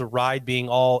of just the ride being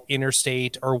all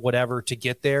interstate or whatever to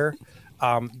get there,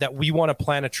 that we want to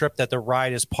plan a trip that the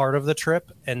ride is part of the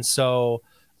trip. And so,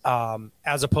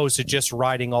 as opposed to just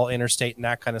riding all interstate and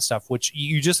that kind of stuff, which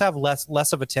you just have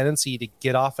less of a tendency to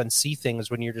get off and see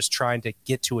things when you're just trying to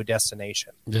get to a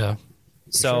destination. Yeah.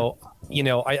 So,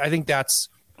 I think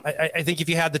I think if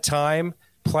you had the time,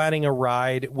 planning a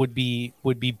ride would be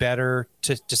better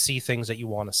to see things that you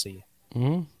want to see.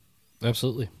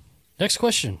 Absolutely. Next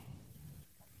question.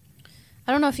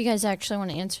 I don't know if you guys actually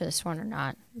want to answer this one or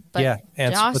not, but yeah,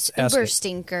 Josh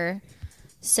Uberstinker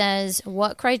says,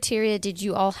 what criteria did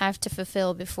you all have to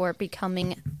fulfill before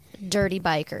becoming dirty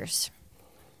bikers?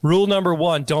 Rule number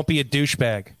 1, don't be a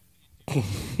douchebag.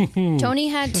 Tony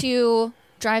had to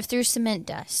drive through cement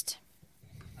dust.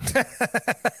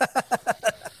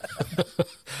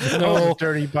 No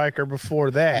dirty biker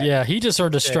before that. Yeah, he just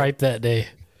earned a stripe that day.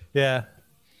 Yeah.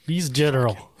 He's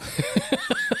general.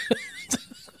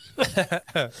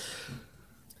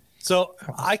 So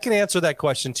I can answer that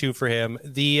question too for him.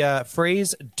 The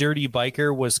phrase dirty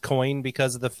biker was coined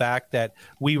because of the fact that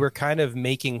we were kind of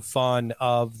making fun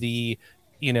of the,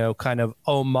 kind of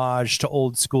homage to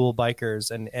old school bikers,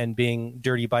 and being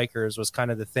dirty bikers was kind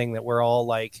of the thing that we're all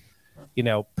like,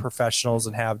 professionals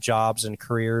and have jobs and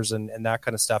careers and that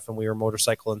kind of stuff. And we were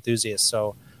motorcycle enthusiasts.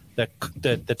 So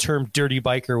the term dirty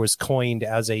biker was coined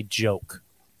as a joke.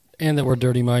 And that we're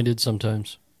dirty minded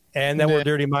sometimes. And then we're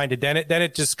dirty minded. Then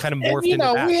it just kind of morphed into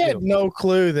that. We had no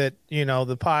clue that,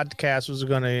 the podcast was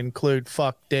going to include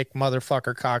fuck, dick,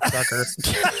 motherfucker, cocksucker.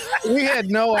 We had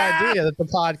no idea that the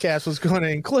podcast was going to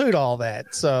include all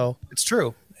that. So it's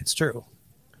true.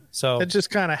 So it just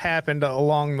kind of happened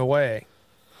along the way.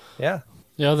 Yeah.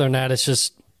 Other than that, it's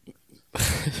just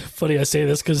funny I say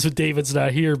this because David's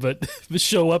not here, but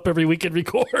show up every week and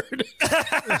record.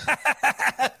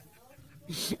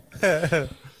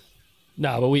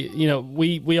 No, but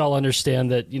we all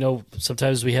understand that,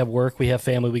 sometimes we have work, we have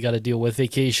family, we got to deal with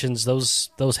vacations.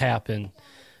 Those happen.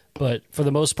 But for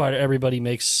the most part, everybody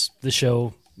makes the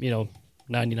show,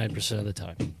 99% of the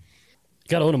time. You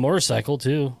got to own a motorcycle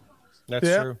too. That's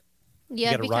true.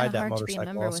 Yeah, it'd be kind of hard to be a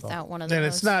member without one of those. And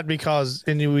it's not because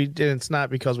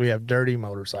we have dirty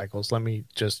motorcycles. Let me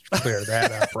just clear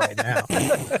that up right now.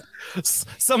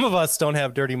 Some of us don't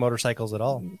have dirty motorcycles at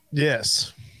all.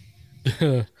 Yes.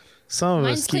 Some of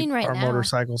us keep our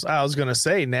motorcycles. I was going to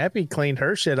say, Nappy cleaned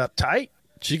her shit up tight.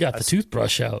 She got the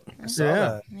toothbrush out.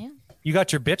 Yeah. You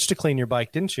got your bitch to clean your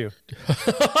bike, didn't you?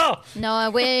 No, I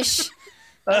wish.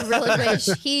 I really wish.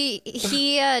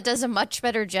 He does a much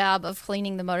better job of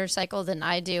cleaning the motorcycle than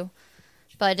I do.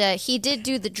 But he did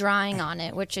do the drying on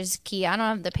it, which is key. I don't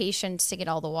have the patience to get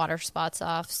all the water spots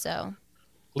off, so.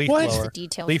 Leaf blower. The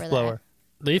detail leaf for blower.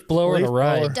 That. Leaf blower and a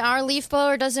ride. Our leaf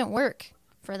blower doesn't work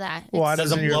for that. Why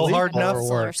doesn't your blow leaf hard enough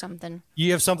or something?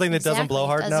 You have something that doesn't blow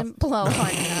hard enough? Doesn't blow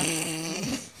hard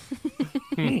enough.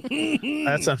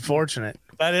 That's unfortunate.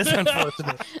 That is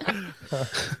unfortunate.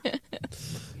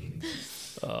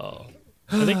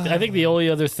 I think the only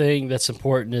other thing that's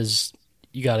important is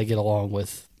you got to get along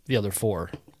with the other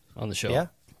four on the show. Yeah,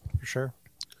 for sure.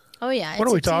 Oh yeah. What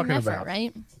are we talking about?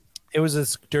 Right? It was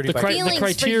this dirty bike. The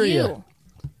criteria.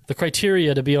 The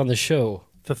criteria to be on the show.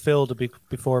 Fulfilled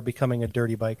before becoming a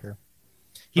dirty biker.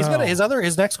 He's gonna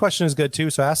his next question is good too.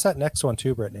 So ask that next one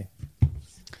too, Brittany.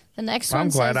 The next one. I'm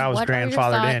glad I was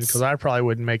grandfathered in because I probably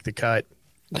wouldn't make the cut.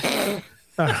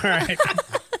 All right.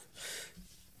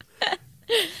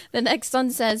 The next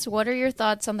one says, what are your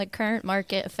thoughts on the current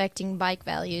market affecting bike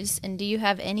values? And do you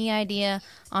have any idea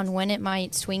on when it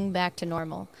might swing back to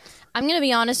normal? I'm going to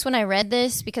be honest, when I read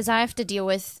this, because I have to deal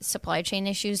with supply chain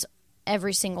issues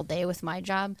every single day with my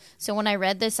job. So when I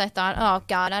read this, I thought, oh,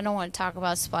 God, I don't want to talk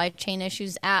about supply chain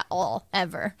issues at all,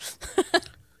 ever.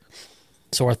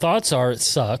 So our thoughts are, it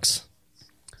sucks.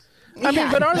 I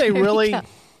mean, but are they really... Yeah.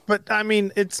 But I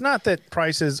mean, it's not that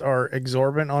prices are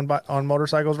exorbitant on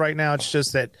motorcycles right now. It's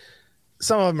just that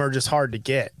some of them are just hard to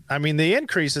get. I mean, the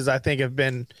increases I think have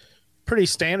been pretty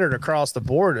standard across the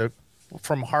board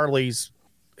from Harley's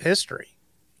history.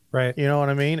 Right. You know what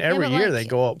I mean? Every year they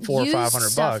go up $400 or $500.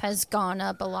 Stuff has gone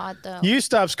up a lot though. Used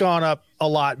stuff's gone up a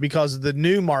lot because the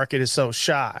new market is so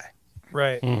shy.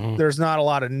 Right. Mm-hmm. There's not a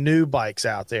lot of new bikes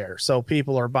out there, so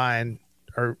people are buying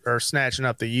or snatching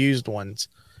up the used ones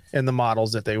in the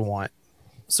models that they want.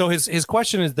 So his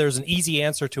question is, there's an easy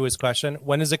answer to his question.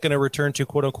 When is it going to return to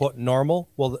quote unquote normal?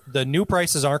 Well, the new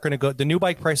prices aren't going to go, the new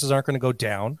bike prices aren't going to go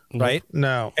down, right?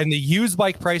 No. And the used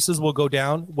bike prices will go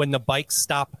down when the bikes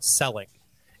stop selling.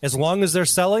 As long as they're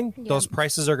selling, those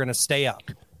prices are going to stay up.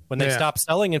 When they stop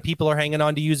selling and people are hanging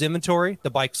on to used inventory, the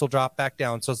bikes will drop back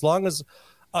down. So as long as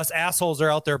us assholes are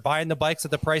out there buying the bikes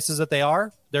at the prices that they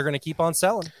are, they're going to keep on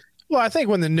selling. Well, I think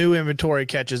when the new inventory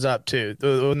catches up too,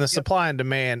 when the supply and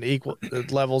demand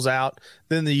levels out,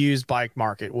 then the used bike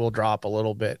market will drop a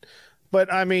little bit.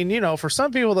 But I mean, for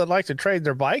some people that like to trade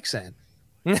their bikes in,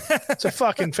 it's a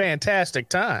fucking fantastic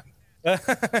time.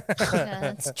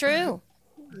 That's true.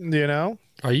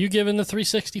 Are you giving the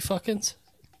 360 fuckings?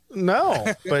 No,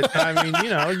 but I mean,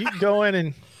 you can go in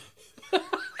and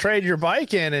trade your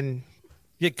bike in and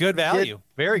get good value.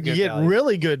 Very good. You get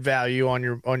really good value on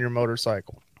your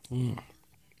motorcycle.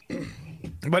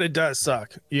 But it does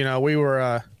suck. We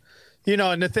were,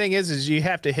 and the thing is you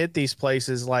have to hit these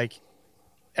places like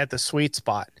at the sweet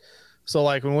spot. So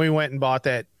like when we went and bought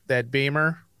that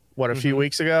Beamer, a few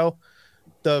weeks ago,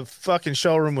 the fucking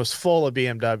showroom was full of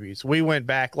BMWs. We went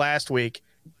back last week.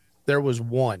 There was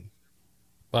one.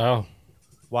 Wow.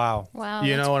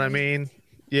 You know what I mean?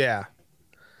 Yeah.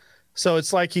 So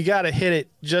it's like you got to hit it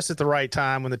just at the right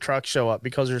time when the trucks show up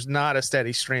because there's not a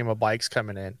steady stream of bikes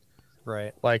coming in.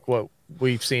 Right. Like what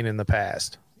we've seen in the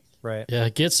past. Right. Yeah,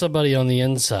 get somebody on the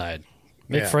inside.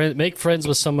 Make friends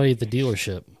with somebody at the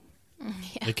dealership.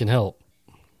 Yeah. It can help.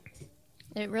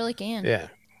 It really can. Yeah.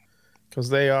 Because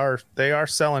they are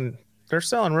selling. They're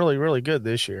selling really, really good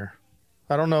this year.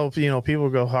 I don't know if people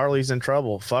go Harley's in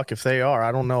trouble. Fuck if they are.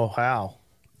 I don't know how.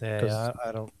 Yeah,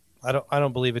 I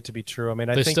don't believe it to be true. I mean,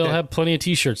 I they think still have plenty of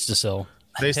T-shirts to sell.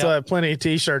 They still have plenty of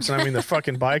T-shirts, and I mean the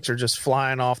fucking bikes are just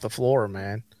flying off the floor,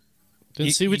 man.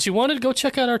 Didn't see what you wanted? Go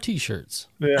check out our T-shirts.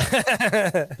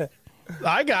 Yeah.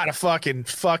 I got a fucking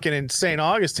in St.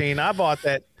 Augustine. I bought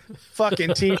that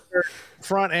fucking T-shirt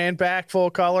front and back full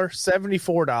color,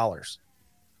 $74.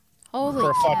 Holy for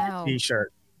a cow. fucking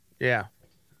T-shirt. Yeah.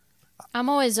 I'm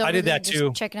always over I did there that just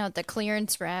too. checking out the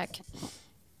clearance rack.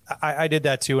 I did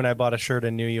that too when I bought a shirt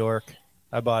in New York.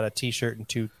 I bought a T-shirt and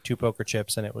two poker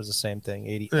chips, and it was the same thing,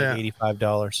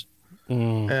 $85.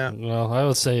 Yeah. Well, I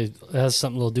would say it has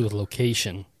something to do with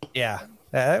location. Yeah.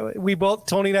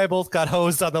 Tony and I both got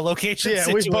hosed on the location. Yeah,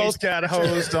 situation. we both got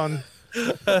hosed on.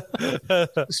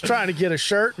 Just trying to get a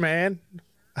shirt, man.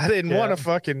 I didn't want a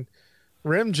fucking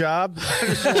rim job. I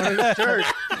just wanted a shirt.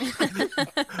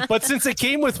 But since it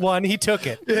came with one, he took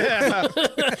it. Yeah.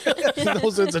 No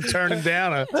sense of turning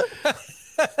down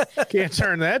can't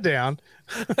turn that down.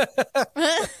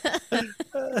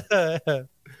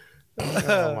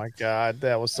 Oh my God,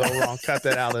 that was so wrong. Cut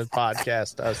that out of the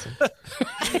podcast, Dustin.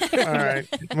 All right,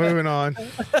 moving on.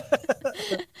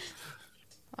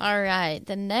 All right.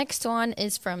 The next one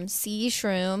is from C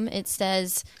Shroom. It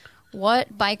says,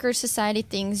 what biker society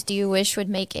things do you wish would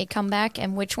make a comeback,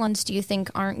 and which ones do you think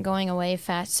aren't going away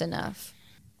fast enough?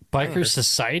 Biker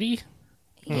society?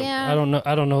 Yeah.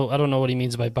 I don't know what he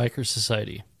means by biker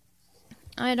society.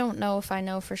 I don't know if I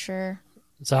know for sure.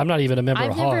 So I'm not even a member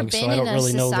I've of never HOG, been so I don't in a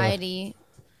really society.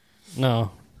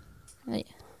 know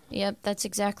Yep, that's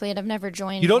exactly it. I've never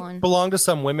joined You don't one. belong to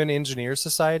some women engineers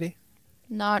society?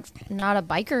 Not a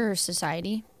biker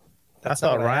society. I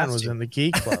thought Ryan was in the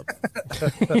geek club.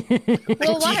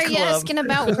 Well, why are you club. asking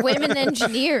about women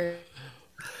engineers?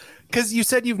 Because you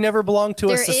said you've never belonged to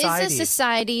a There society. is a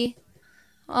society.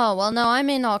 Oh, well, no, I'm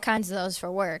in all kinds of those for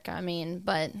work. I mean,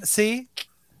 but See?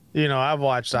 I've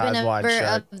watched been Eyes a Wide member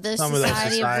Shut. of the Some of those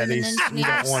Society of Women societies you don't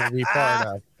Engineers. want to be part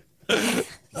of.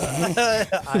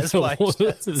 Eyes wide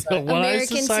shut. the One Eye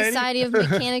American Society of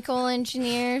Mechanical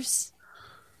Engineers.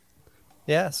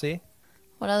 Yeah, see?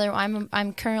 What other?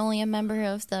 I'm currently a member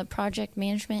of the Project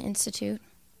Management Institute.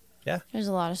 Yeah. There's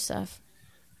a lot of stuff.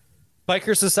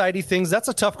 Biker society things, that's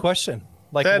a tough question.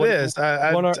 Like That what- is.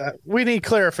 We need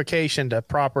clarification to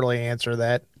properly answer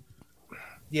that.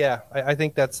 Yeah, I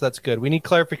think that's good. We need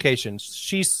clarification.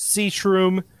 C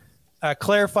Shroom,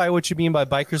 clarify what you mean by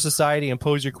biker society and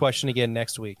pose your question again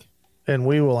next week. And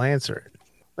we will answer it.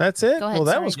 That's it? Go ahead, Well,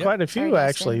 that sorry. was quite a few, Sorry,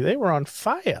 actually. Dustin. They were on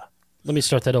fire. Let me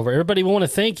start that over. Everybody, we want to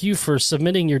thank you for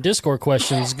submitting your Discord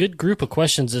questions. Good group of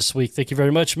questions this week. Thank you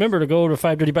very much. Remember to go to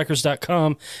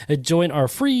 5dirtybikers.com and join our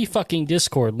free fucking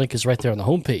Discord. Link is right there on the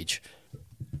homepage.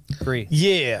 Free.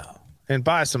 Yeah. And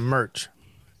buy some merch.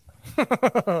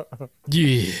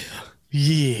 Yeah.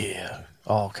 Yeah.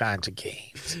 All kinds of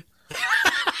games.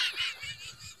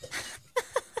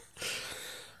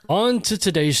 On to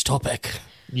today's topic.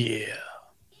 Yeah.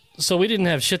 So we didn't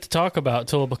have shit to talk about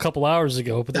till a couple hours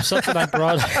ago, but there's something I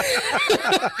brought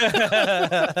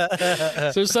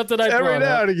There's something I Every brought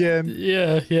now up. and again.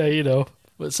 Yeah.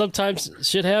 But sometimes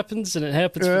shit happens and it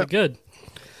happens for the good.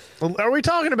 Well, are we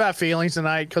talking about feelings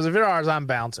tonight? Because if it is, I'm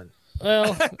bouncing.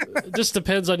 Well, it just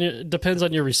depends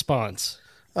on your response.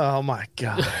 Oh my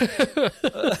God.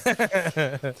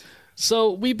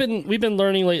 So we've been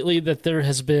learning lately that there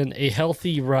has been a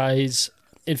healthy rise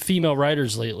in female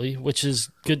riders lately, which is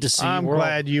good to see. I'm We're all-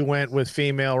 glad you went with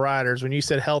female riders. When you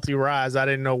said healthy rise, I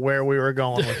didn't know where we were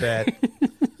going with that.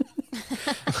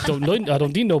 I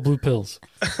don't need no blue pills.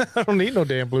 I don't need no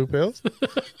damn blue pills.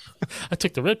 I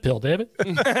took the red pill, damn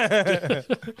it.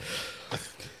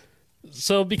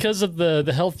 So because of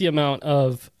the healthy amount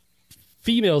of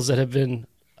females that have been,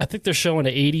 I think they're showing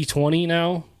an 80-20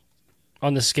 now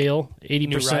on the scale.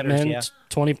 80% riders, men, yeah.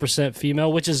 20%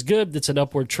 female, which is good. It's an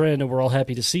upward trend, and we're all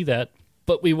happy to see that.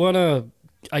 But we want to,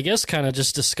 I guess, kind of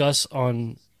just discuss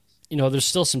on, there's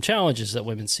still some challenges that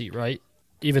women see, right?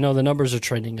 Even though the numbers are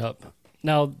trending up.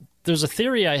 Now, there's a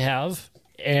theory I have,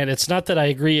 and it's not that I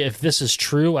agree if this is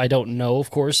true. I don't know,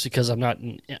 of course, because I'm not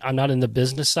in the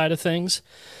business side of things.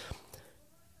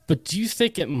 But do you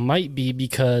think it might be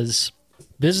because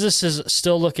businesses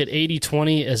still look at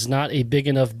 80-20 as not a big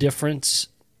enough difference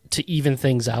to even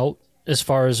things out? as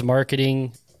far as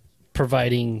marketing,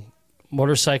 providing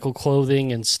motorcycle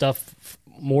clothing and stuff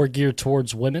more geared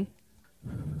towards women?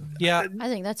 Yeah, I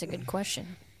think that's a good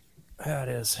question. Yeah, it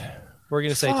is. We're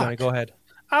gonna say, Tony, go ahead.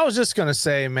 I was just gonna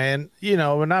say, man,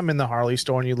 when I'm in the Harley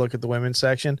store and you look at the women's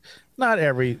section, not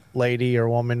every lady or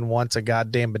woman wants a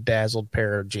goddamn bedazzled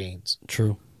pair of jeans.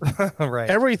 True. Right.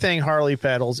 Everything Harley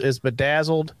peddles is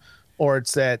bedazzled, or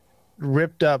it's that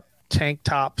ripped up tank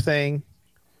top thing.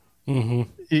 Mm-hmm.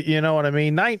 You know what I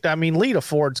mean? Lita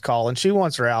Ford's calling. She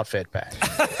wants her outfit back.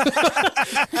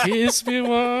 Kiss me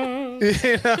once.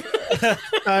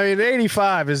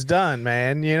 85 is done,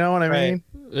 man. You know what I mean?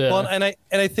 Yeah. Well, and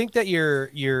I think that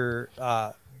your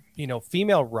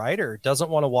female rider doesn't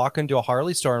want to walk into a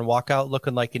Harley store and walk out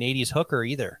looking like an 80s hooker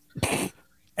either.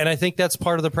 And I think that's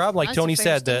part of the problem. Like Tony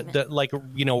said,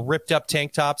 the ripped up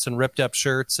tank tops and ripped up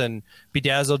shirts and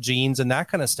bedazzled jeans and that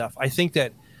kind of stuff. I think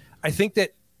that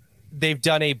they've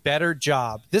done a better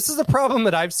job. This is a problem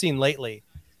that I've seen lately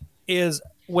is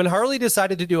when Harley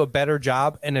decided to do a better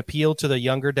job and appeal to the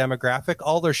younger demographic,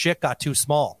 all their shit got too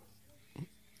small.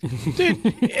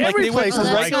 Dude, every place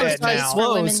is like that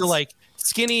now. So like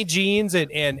skinny jeans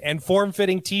and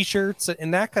form-fitting t-shirts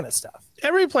and that kind of stuff.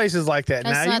 Every place is like that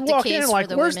That's now. not You the walk case in for like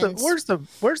the where's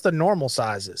women's. the normal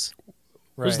sizes?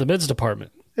 Where's the men's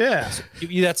department? Yeah.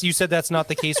 You said that's not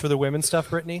the case for the women's stuff,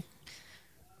 Brittany?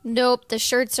 Nope, the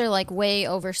shirts are like way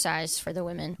oversized for the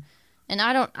women, and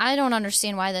I don't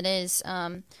understand why that is.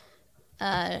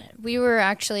 We were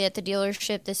actually at the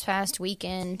dealership this past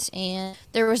weekend, and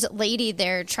there was a lady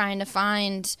there trying to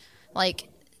find like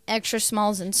extra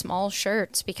smalls and small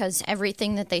shirts because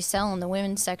everything that they sell in the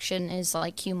women's section is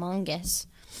like humongous.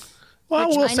 Well, I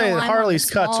will say that Harley's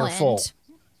cuts are full.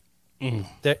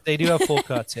 They do have full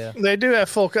cuts, yeah. They do have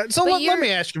full cuts. So let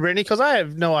me ask you, Brittany, because I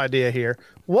have no idea here.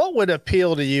 What would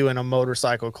appeal to you in a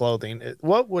motorcycle clothing?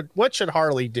 What should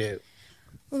Harley do?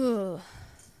 Ooh.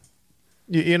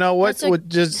 What would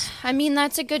just? I mean,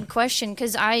 that's a good question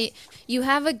because you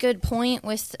have a good point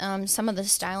with some of the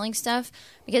styling stuff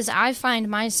because I find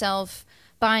myself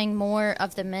buying more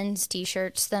of the men's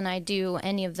t-shirts than I do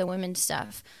any of the women's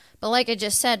stuff. But like I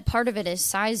just said, part of it is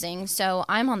sizing. So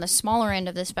I'm on the smaller end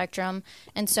of the spectrum,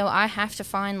 and so I have to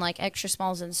find like extra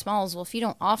smalls and smalls. Well, if you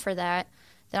don't offer that,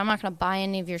 then I'm not going to buy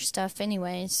any of your stuff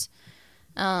anyways.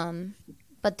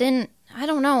 But then I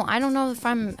don't know. I don't know if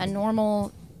I'm a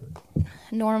normal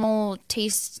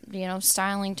taste,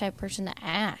 styling type person to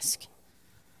ask.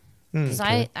 Because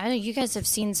you guys have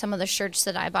seen some of the shirts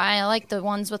that I buy. I like the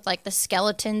ones with like the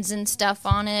skeletons and stuff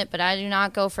on it, but I do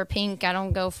not go for pink. I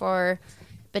don't go for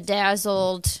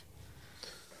bedazzled.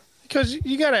 Because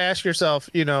you got to ask yourself,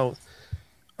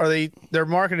 they're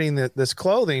marketing this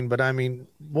clothing, but I mean,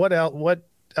 what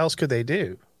else could they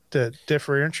do to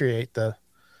differentiate the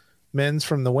men's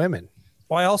from the women?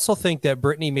 Well, I also think that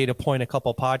Brittany made a point a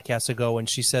couple podcasts ago when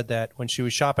she said that when she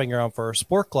was shopping around for her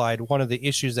Sport Glide, one of the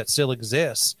issues that still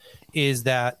exists is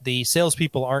that the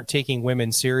salespeople aren't taking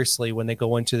women seriously when they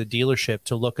go into the dealership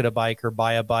to look at a bike or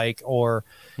buy a bike or,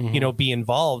 be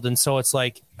involved. And so it's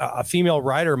like a female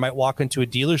rider might walk into a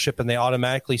dealership and they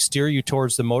automatically steer you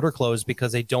towards the motor clothes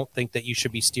because they don't think that you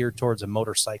should be steered towards a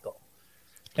motorcycle.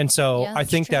 And so I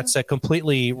think that's a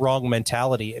completely wrong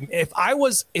mentality. If I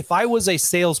was a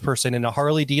salesperson in a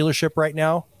Harley dealership right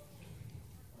now,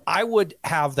 I would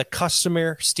have the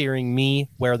customer steering me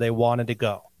where they wanted to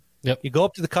go. Yep. You go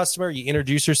up to the customer, you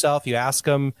introduce yourself, you ask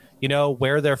them,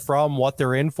 where they're from, what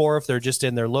they're in for, if they're just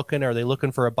in there looking, are they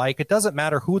looking for a bike? It doesn't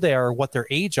matter who they are or what their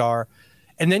age are.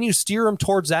 And then you steer them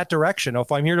towards that direction.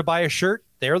 If I'm here to buy a shirt,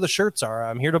 there the shirts are.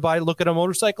 I'm here to look at a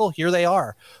motorcycle, here they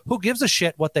are. Who gives a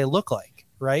shit what they look like?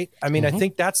 Right. I mean, I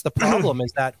think that's the problem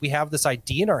is that we have this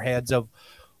idea in our heads of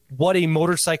what a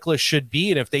motorcyclist should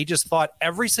be. And if they just thought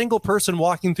every single person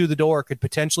walking through the door could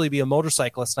potentially be a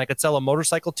motorcyclist and I could sell a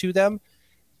motorcycle to them,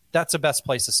 that's the best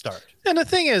place to start. And the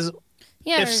thing is,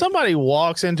 if somebody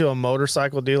walks into a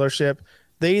motorcycle dealership,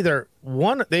 they either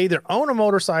own a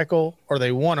motorcycle or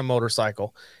they want a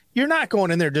motorcycle. You're not going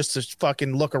in there just to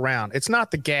fucking look around. It's not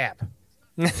the Gap.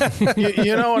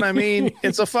 you know what I mean?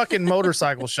 It's a fucking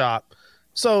motorcycle shop.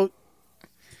 So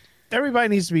everybody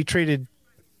needs to be treated,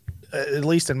 at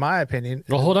least in my opinion.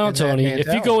 Well, hold on, Tony. If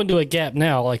you go into a Gap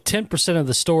now, like 10% of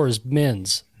the store is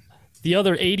men's. The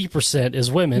other 80% is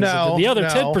women's. The other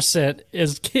 10%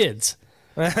 is kids.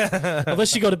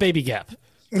 Unless you go to Baby Gap.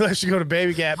 Unless you go to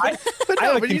Baby Gap. But you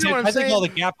know what I'm saying? I think all the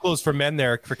Gap clothes for men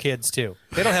there for kids, too.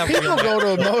 They don't have people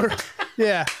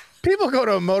go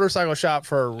to a motorcycle shop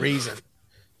for a reason.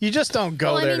 You just don't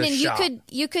go there to shop.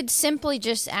 You could simply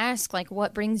just ask, like,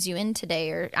 what brings you in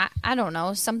today, or I don't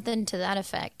know, something to that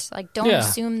effect. Like, don't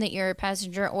assume that you're a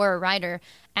passenger or a rider.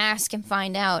 Ask and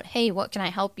find out. Hey, what can I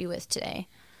help you with today?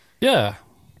 Yeah,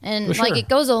 and like it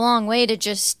goes a long way to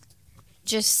just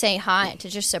say hi, to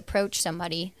just approach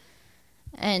somebody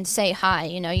and say hi.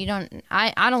 You know, you don't.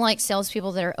 I don't like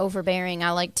salespeople that are overbearing. I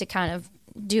like to kind of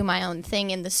do my own thing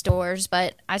in the stores,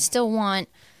 but I still want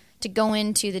to go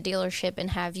into the dealership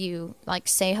and have you like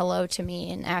say hello to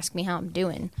me and ask me how I'm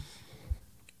doing.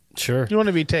 Sure. You want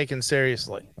to be taken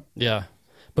seriously. Yeah.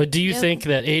 But do you think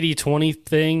that 80-20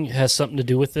 thing has something to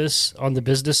do with this on the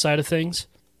business side of things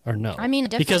or no? I mean,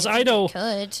 because I know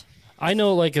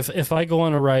like if I go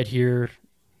on a ride here,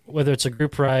 whether it's a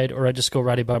group ride or I just go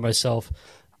riding by myself,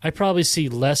 I probably see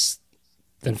less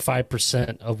than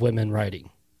 5% of women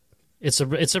riding. It's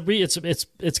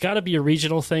got to be a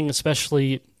regional thing,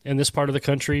 especially in this part of the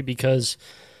country, because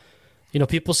you know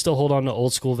people still hold on to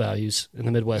old school values in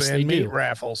the Midwest. And meat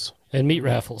raffles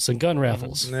and gun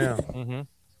raffles. Yeah. Mm-hmm.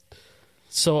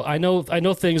 So I know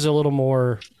things are a little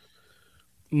more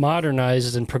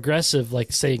modernized and progressive,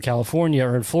 like say in California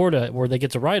or in Florida, where they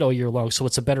get to ride all year long. So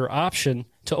it's a better option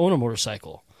to own a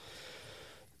motorcycle.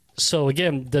 So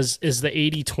again, is the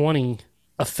 80-20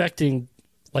 affecting?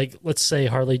 Like, let's say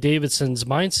Harley Davidson's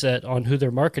mindset on who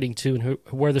they're marketing to and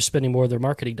where they're spending more of their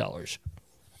marketing dollars.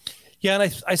 Yeah,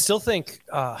 and I still think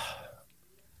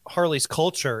Harley's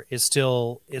culture is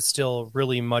still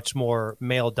really much more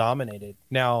male dominated.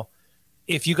 Now,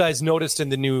 if you guys noticed in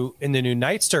the new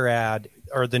Nightster ad,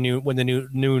 or when the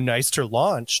new Nightster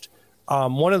launched,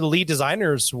 one of the lead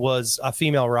designers was a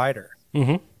female rider.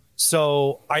 Mm-hmm.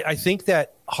 So I think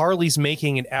that Harley's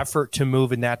making an effort to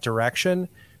move in that direction.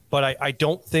 But I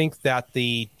don't think that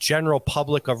the general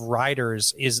public of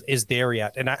riders is there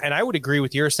yet. And I would agree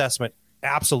with your assessment.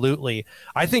 Absolutely.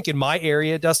 I think in my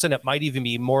area, Dustin, it might even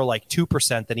be more like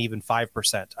 2% than even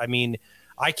 5%. I mean,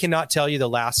 I cannot tell you the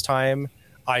last time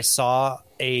I saw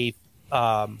I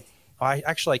can.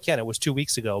 It was 2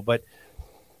 weeks ago. But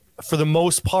for the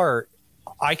most part,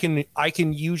 I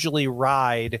can usually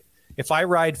ride. If I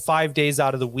ride 5 days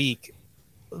out of the week,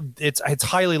 it's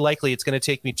highly likely it's going to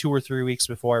take me 2 or 3 weeks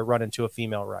before I run into a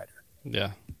female rider.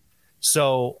 Yeah.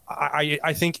 So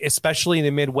I think especially in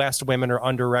the Midwest, women are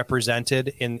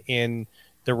underrepresented in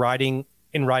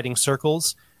riding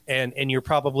circles, and you're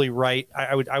probably right.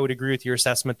 I would agree with your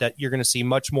assessment that you're going to see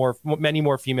many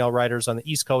more female riders on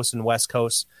the East Coast and West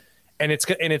Coast. And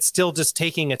it's still just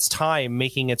taking its time,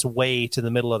 making its way to the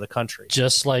middle of the country.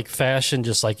 Just like fashion,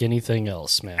 just like anything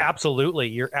else, man. Absolutely.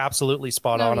 You're absolutely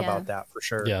spot on about that, for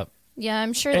sure. Yeah. Yeah,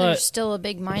 I'm sure there's still a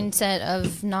big mindset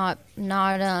of not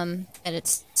that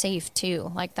it's safe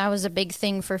too. Like that was a big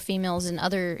thing for females in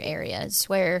other areas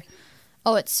where,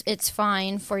 it's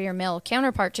fine for your male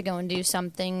counterpart to go and do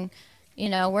something. You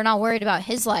know, we're not worried about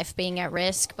his life being at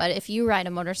risk, but if you ride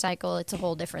a motorcycle, it's a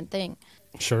whole different thing.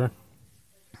 Sure.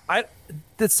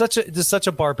 That's such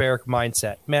a barbaric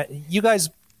mindset, Matt. You guys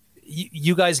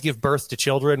give birth to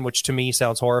children, which to me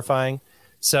sounds horrifying.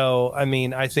 So, I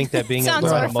mean, I think that being sounds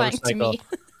riding a horrifying motorcycle,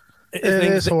 to me. It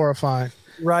is horrifying.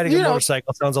 Riding a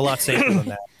motorcycle sounds a lot safer than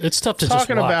that. It's tough to just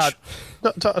watch.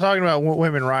 Talking about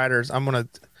women riders,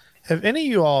 have any of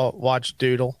you all watched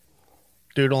Doodle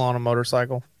on a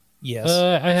motorcycle? Yes,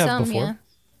 I have before.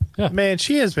 Yeah. Man,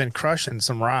 she has been crushing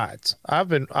some rides.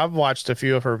 I've watched a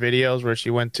few of her videos where she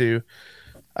went to,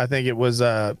 I think it was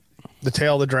the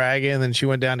Tail of the Dragon, and she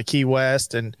went down to Key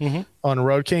West and on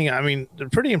Road King. I mean,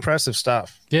 pretty impressive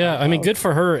stuff. Yeah, I mean, good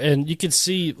for her. And you can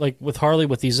see, like with Harley,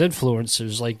 with these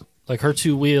influencers, like her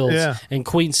Two Wheels and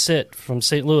Queen Sit from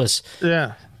St. Louis.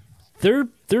 Yeah,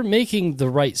 they're making the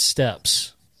right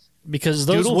steps. Because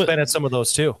Doodle's been at some of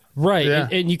those too, right? Yeah.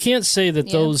 And you can't say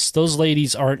that those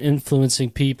ladies aren't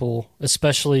influencing people,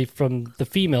 especially from the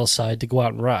female side, to go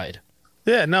out and ride.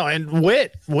 Yeah, no, and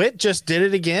Wit just did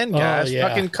it again, guys.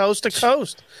 Fucking coast to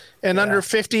coast in under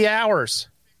 50 hours.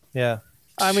 Yeah,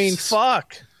 I mean,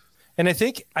 fuck. And I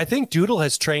think Doodle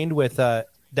has trained with that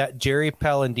Jerry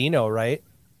Palladino, right?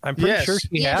 I'm pretty sure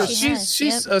she has.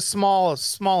 She's a small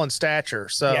in stature,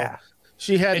 so. Yeah.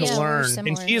 She had to learn,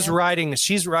 and she's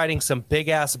riding some big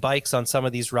ass bikes on some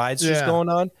of these rides she's going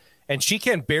on, and she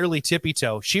can barely tippy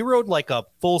toe. She rode like a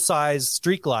full size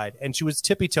street glide, and she was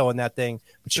tippy toeing that thing,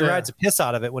 but she rides a piss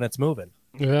out of it when it's moving.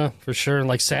 Yeah, for sure. And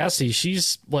like Sassy,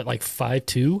 she's what, like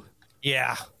 5'2"?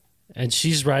 Yeah, and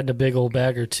she's riding a big old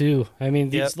bagger too. I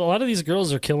mean, a lot of these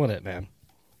girls are killing it, man.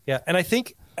 Yeah, and I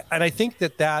think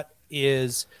that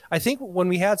is. I think when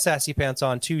we had Sassy Pants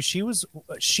on too,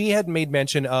 she had made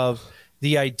mention of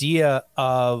the idea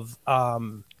of,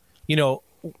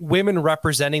 women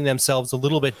representing themselves a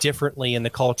little bit differently in the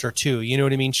culture too. You know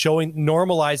what I mean?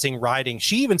 Normalizing riding.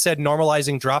 She even said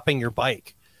normalizing dropping your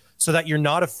bike so that you're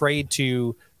not afraid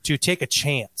to take a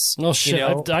chance. No shit, you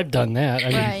know? I've done that. I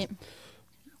mean, Right.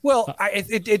 Well,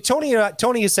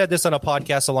 Tony has said this on a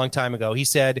podcast a long time ago. He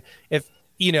said, if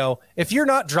you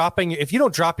don't drop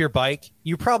your bike,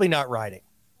 you're probably not riding.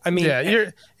 I mean,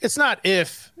 it's not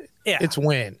if, it's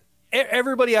when.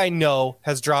 Everybody I know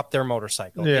has dropped their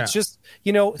motorcycle. Yeah. It's just,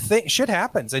 shit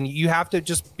happens, and you have to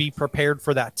just be prepared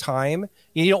for that time.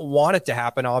 You don't want it to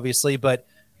happen, obviously, but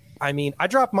I mean, I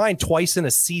dropped mine twice in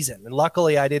a season, and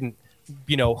luckily I didn't,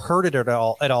 hurt it at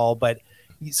all. But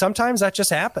sometimes that just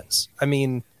happens. I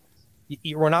mean,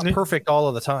 we're not perfect all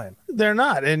of the time. They're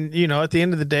not, and at the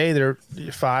end of the day, they're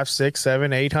 5, 6,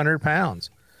 7, 800 pounds,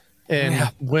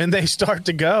 and when they start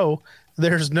to go,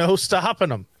 there's no stopping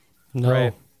them. no.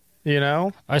 Right.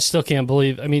 I still can't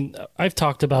believe. I mean, I've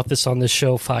talked about this on this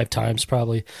show 5 times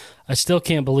probably. I still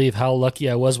can't believe how lucky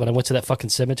I was when I went to that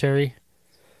fucking cemetery.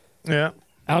 Yeah.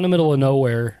 Out in the middle of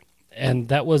nowhere, and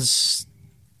that was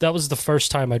the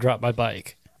first time I dropped my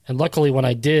bike. And luckily when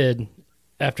I did,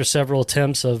 after several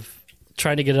attempts of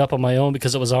trying to get it up on my own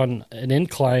because it was on an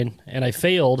incline and I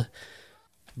failed,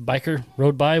 biker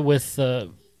rode by with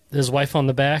his wife on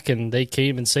the back, and they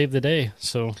came and saved the day.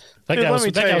 So that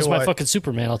guy was my fucking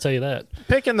Superman, I'll tell you that.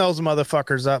 Picking those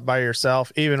motherfuckers up by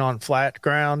yourself, even on flat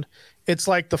ground, it's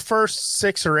like the first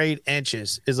 6 or 8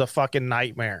 inches is a fucking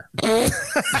nightmare. And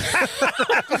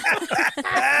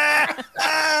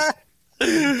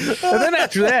then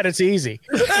after that, it's easy.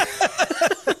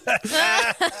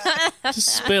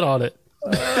 Just spit on it.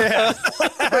 Yeah.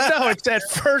 But no, it's that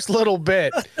first little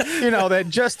bit, that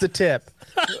just the tip.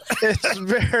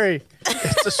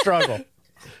 It's a struggle.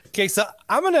 Okay, so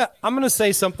I'm gonna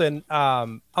say something.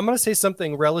 I'm gonna say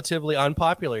something relatively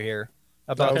unpopular here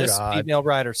about this female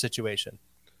rider situation.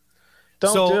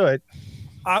 Don't do it.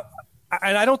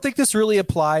 And I don't think this really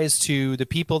applies to the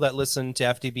people that listen to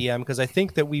FDBM, because I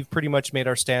think that we've pretty much made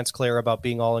our stance clear about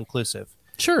being all inclusive.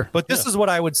 Sure. But this is what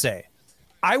I would say.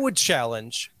 I would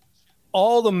challenge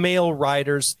all the male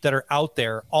riders that are out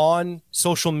there on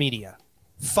social media.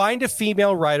 Find a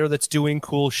female rider that's doing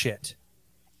cool shit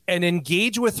and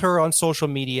engage with her on social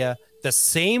media the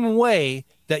same way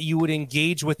that you would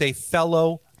engage with a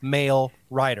fellow male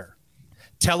rider.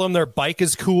 Tell them their bike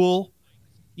is cool.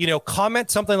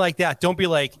 Comment something like that.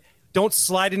 Don't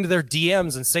slide into their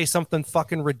DMs and say something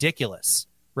fucking ridiculous,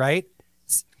 right?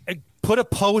 Put a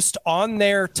post on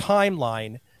their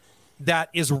timeline that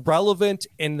is relevant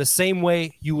in the same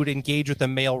way you would engage with a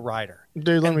male rider.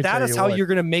 Dude, let me tell you that is how you're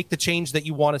going to make the change that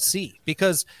you want to see,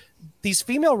 because these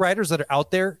female riders that are out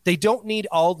there, they don't need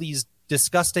all these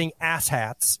disgusting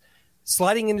asshats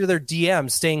sliding into their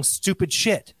DMs saying stupid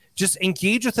shit. Just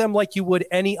engage with them like you would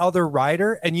any other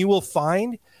rider, and you will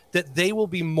find that they will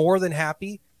be more than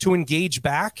happy to engage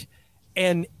back,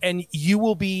 and you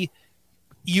will be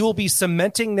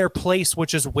cementing their place,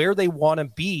 which is where they want to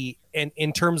be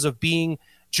in terms of being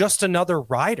just another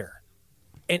rider,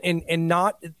 and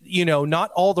not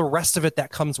not all the rest of it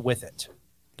that comes with it.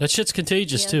 That shit's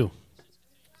contagious too.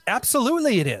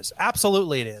 Absolutely it is.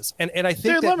 Absolutely it is. And I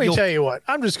think, dude, let me tell you what.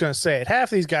 I'm just going to say it. Half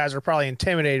these guys are probably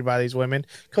intimidated by these women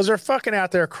because they're fucking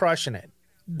out there crushing it.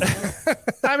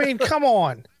 I mean, come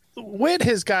on. Whit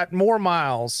has got more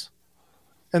miles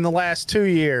in the last 2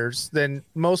 years than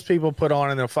most people put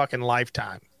on in their fucking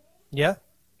lifetime. Yeah.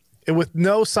 And with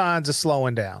no signs of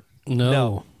slowing down.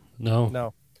 No.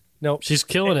 She's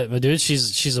killing it, but dude,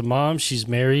 she's a mom, she's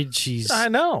married, I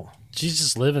know. She's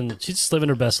just living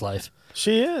her best life.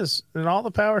 She is, and all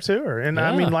the power to her. And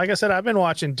I mean, like I said, I've been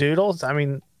watching Doodles. I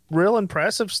mean, real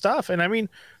impressive stuff. And I mean,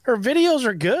 her videos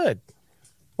are good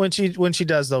when she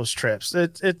does those trips.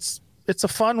 It's a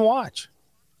fun watch.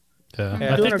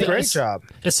 Yeah. Doing a great job.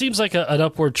 It seems like an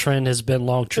upward trend has been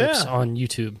long trips on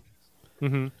YouTube.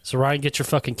 Mm-hmm. So Ryan, get your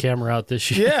fucking camera out this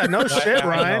year. Yeah, no shit,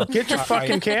 Ryan. Get your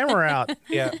fucking camera out.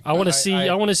 Yeah, I want to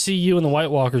see you and the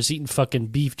White Walkers eating fucking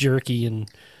beef jerky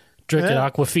and drinking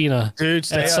Aquafina, dude.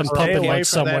 Stay at some pumpkin away lunch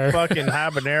from somewhere. That fucking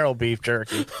habanero beef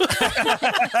jerky.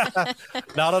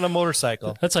 Not on a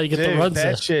motorcycle. That's how you get Dude, the runs.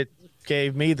 That shit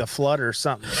gave me the flutter.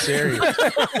 Something serious.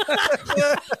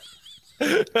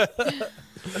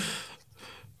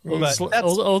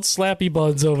 Old slappy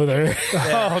buns over there.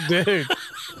 Oh, dude.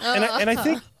 And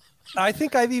I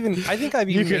think I've even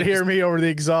You could hear me over the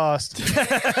exhaust.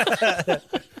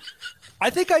 I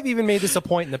think I've even made this a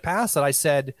point in the past that I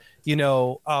said,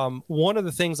 one of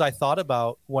the things I thought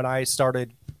about when I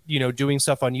started, doing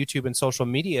stuff on YouTube and social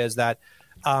media is that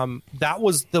that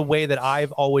was the way that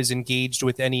I've always engaged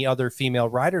with any other female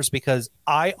riders, because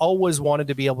I always wanted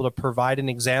to be able to provide an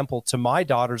example to my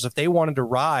daughters if they wanted to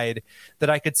ride, that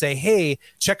I could say, hey,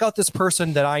 check out this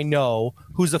person that I know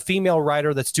who's a female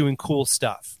rider that's doing cool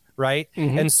stuff. Right.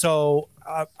 Mm-hmm. And so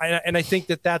I think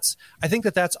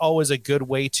that's always a good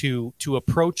way to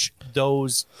approach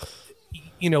those,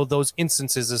 those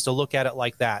instances, is to look at it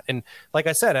like that. And like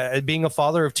I said, being a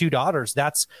father of 2 daughters,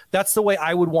 that's the way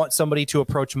I would want somebody to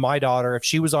approach my daughter if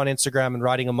she was on Instagram and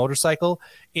riding a motorcycle,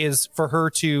 is for her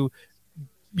to,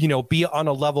 be on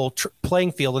a level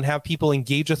playing field and have people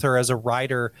engage with her as a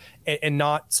rider, and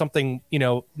not something,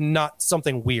 not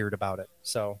something weird about it.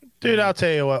 So, dude, I'll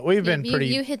tell you what, we've been pretty.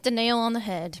 You hit the nail on the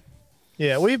head.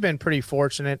 Yeah, we've been pretty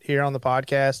fortunate here on the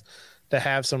podcast to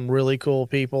have some really cool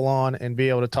people on and be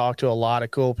able to talk to a lot of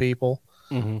cool people.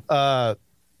 Mm-hmm.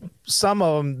 Some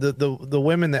of them, the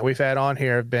women that we've had on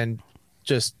here have been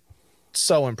just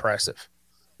so impressive.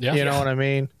 Yeah. You know what I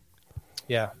mean?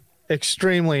 Yeah.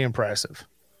 Extremely impressive.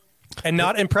 And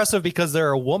not impressive because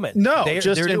they're a woman. No,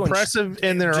 they're impressive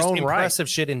in their own right. Impressive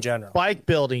shit in general. Bike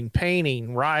building,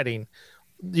 painting, riding.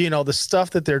 The stuff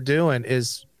that they're doing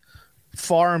is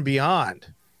far and beyond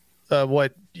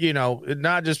what,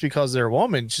 not just because they're a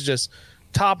woman, it's just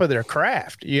top of their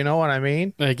craft. You know what I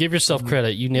mean? Give yourself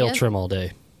credit. You nail trim all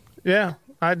day. Yeah,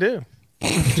 I do.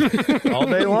 All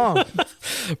day long.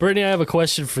 Brittany, I have a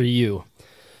question for you.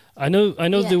 I know.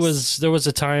 Yes. There was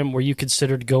a time where you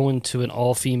considered going to an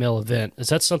all-female event. Is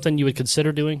that something you would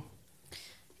consider doing?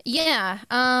 Yeah.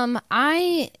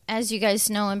 I, as you guys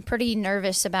know, I'm pretty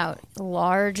nervous about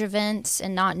large events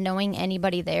and not knowing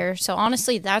anybody there. So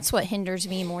honestly, that's what hinders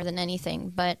me more than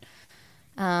anything. But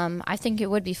I think it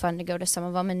would be fun to go to some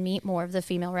of them and meet more of the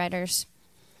female riders.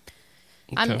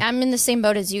 Okay. I'm in the same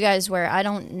boat as you guys, where I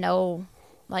don't know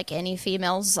like any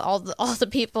females. All the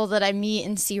people that I meet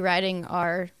and see riding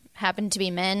happen to be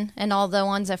men, and all the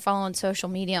ones I follow on social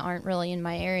media aren't really in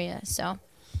my area. So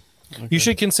you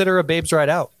should consider a Babes Ride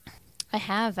Out. I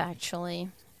have, actually.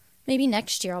 Maybe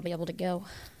next year I'll be able to go.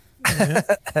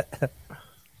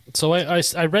 So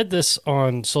I read this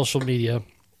on social media,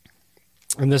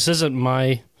 and this isn't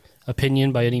my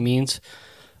opinion by any means,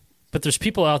 but there's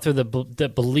people out there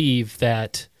that believe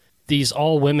that these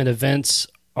all-women events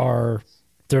they're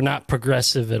not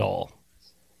progressive at all.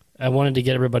 I wanted to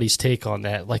get everybody's take on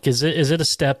that. Like, is it a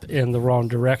step in the wrong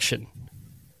direction?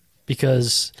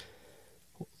 Because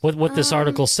what this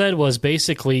article said was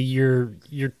basically you're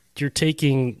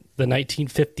taking the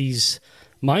 1950s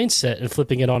mindset and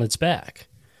flipping it on its back.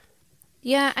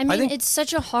 Yeah, I mean, it's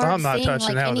such a hard thing. I'm not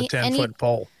touching that with a 10-foot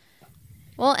pole.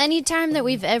 Well, anytime that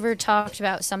we've ever talked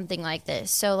about something like this,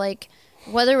 so like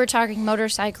whether we're talking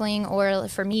motorcycling, or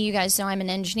for me, you guys know I'm an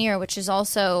engineer, which is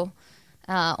also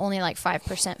only like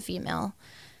 5% female.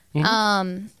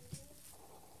 Mm-hmm.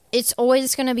 It's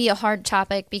always going to be a hard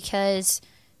topic because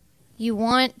you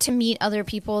want to meet other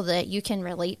people that you can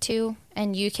relate to,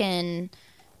 and you can,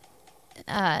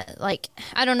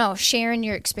 share in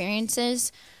your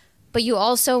experiences. But you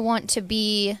also want to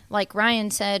be, like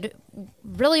Ryan said,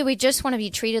 really we just want to be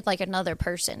treated like another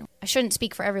person. I shouldn't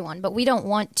speak for everyone, but we don't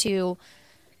want to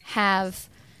have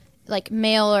like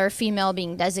male or female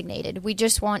being designated. We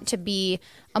just want to be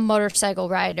a motorcycle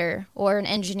rider or an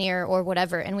engineer or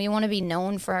whatever, and we want to be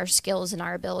known for our skills and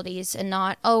our abilities, and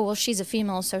not, oh, well, she's a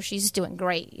female, so she's doing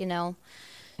great,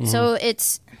 Mm-hmm. So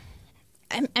it's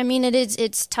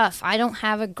tough. I don't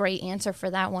have a great answer for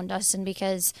that one, Dustin,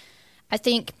 because I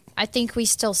think we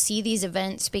still see these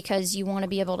events because you want to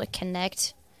be able to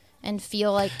connect and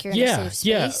feel like you're in a safe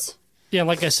space. Yeah,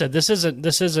 like I said, this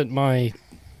isn't my.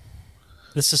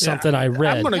 This is something I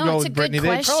read. I'm going to go with Brittany.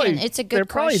 It's a good They're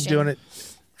probably question. doing it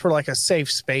for like a safe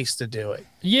space to do it.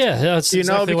 Yeah, that's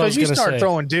exactly what I was because you start say.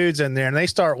 throwing dudes in there and they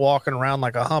start walking around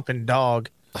like a humping dog.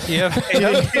 Yeah, you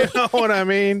know what I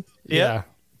mean? Yeah,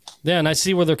 and I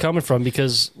see where they're coming from,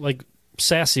 because like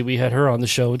Sassy, we had her on the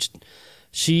show. This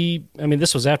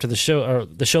was after the show, or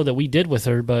the show that we did with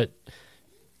her, but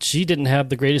she didn't have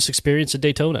the greatest experience at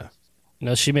Daytona.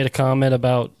 She made a comment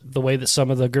about the way that some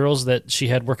of the girls that she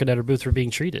had working at her booth were being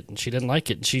treated, and she didn't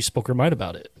like it, and she spoke her mind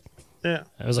about it. Yeah.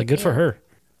 I was like, good for her.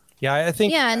 Yeah, I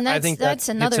think. Yeah, and that's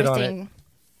another thing.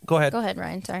 Go ahead. Go ahead,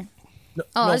 Ryan. Sorry.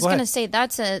 I was going to say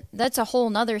that's a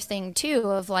whole nother thing too,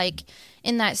 of like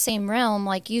in that same realm,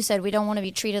 like you said, we don't want to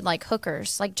be treated like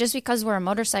hookers. Like just because we're a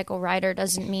motorcycle rider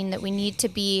doesn't mean that we need to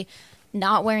be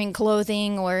not wearing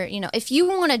clothing, or if you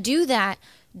want to do that.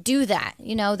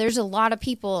 There's a lot of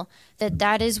people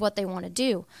that is what they want to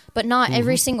do, but not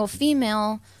every single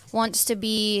female wants to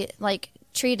be like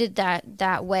treated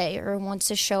that way or wants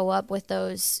to show up with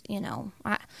those,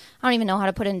 I don't even know how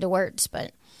to put it into words,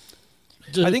 but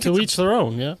I think to each their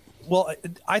own. Yeah. Well,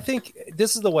 I think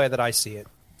this is the way that I see it.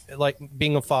 Like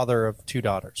being a father of 2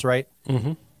 daughters, right?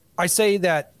 Mm-hmm. I say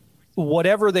that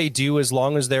whatever they do, as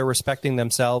long as they're respecting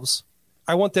themselves,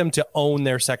 I want them to own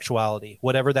their sexuality,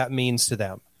 whatever that means to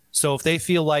them. So if they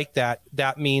feel like that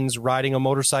means riding a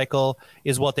motorcycle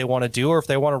is what they want to do, or if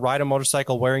they want to ride a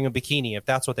motorcycle wearing a bikini, if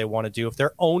that's what they want to do, if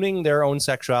they're owning their own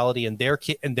sexuality and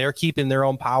they're keeping their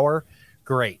own power,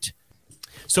 great.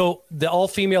 So the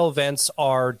all-female events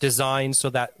are designed so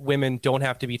that women don't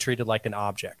have to be treated like an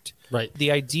object. Right.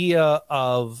 The idea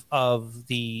of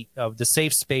the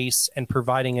safe space and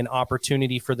providing an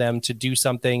opportunity for them to do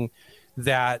something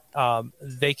that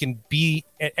they can be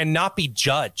and not be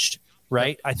judged.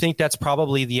 Right. I think that's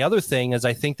probably the other thing is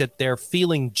I think that they're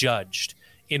feeling judged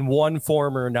in one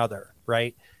form or another.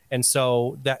 Right. And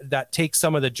so that takes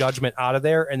some of the judgment out of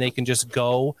there and they can just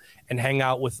go and hang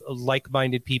out with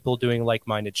like-minded people doing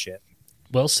like-minded shit.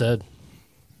 Well said.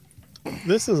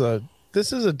 This is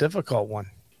a difficult one.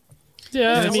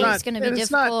 Yeah. It's going to be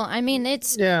difficult.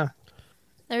 Yeah.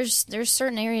 There's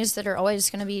certain areas that are always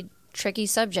going to be tricky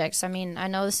subjects. I mean, I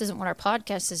know this isn't what our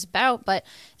podcast is about, but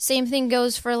same thing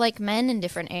goes for like men in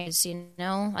different areas,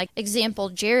 Like example,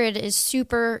 Jared is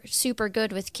super, super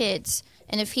good with kids.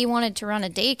 And if he wanted to run a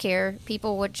daycare,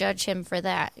 people would judge him for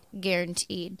that,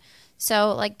 guaranteed.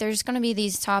 So like there's going to be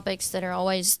these topics that are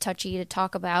always touchy to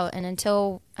talk about, and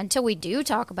until we do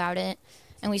talk about it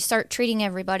and we start treating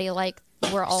everybody like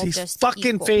we're all just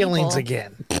fucking feelings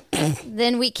again.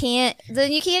 Then you can't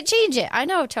change it. I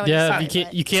know, Tony. Yeah,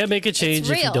 you can't make a change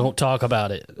if you don't talk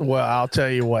about it. Well, I'll tell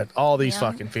you what, all these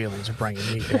fucking feelings are bringing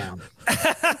me down.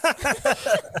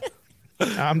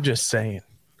 I'm just saying.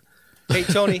 Hey,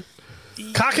 Tony.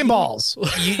 Cock and balls.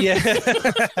 Hey,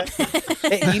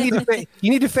 you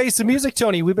need to face the music,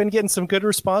 Tony. We've been getting some good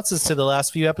responses to the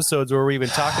last few episodes where we've been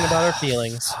talking about our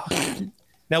feelings.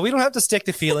 Now we don't have to stick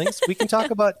to feelings. We can talk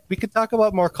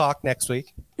about more cock next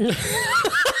week.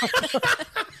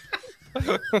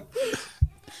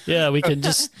 Yeah, we can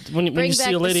just when you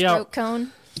see a lady out,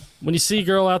 cone. When you see a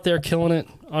girl out there killing it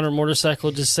on her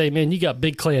motorcycle, just say, "Man, you got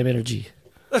big clam energy."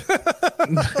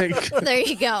 There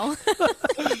you go.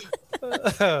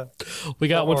 We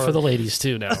got one for the ladies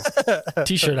too now.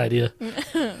 T-shirt idea.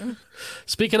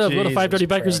 Speaking of, go to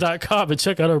 5dirtybikers.com and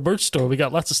check out our merch store. We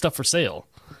got lots of stuff for sale.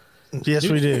 Yes,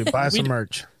 we do. Buy some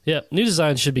merch. Yeah, new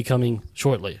designs should be coming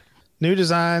shortly. New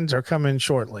designs are coming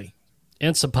shortly.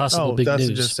 And some possible big Dustin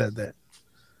news. just said that.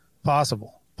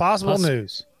 Possible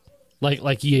news.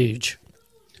 Like huge.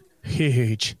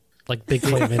 Huge. Like big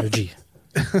clam energy.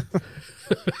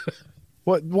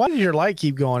 Why did your light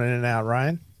keep going in and out,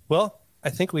 Ryan? Well, I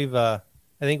think we've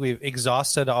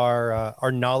exhausted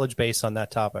our knowledge base on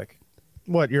that topic.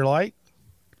 What, your light?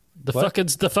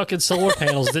 The fucking solar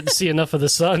panels didn't see enough of the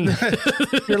sun.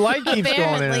 Your light keeps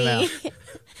going in and out.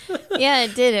 Yeah,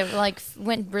 it did. It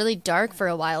went really dark for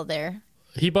a while there.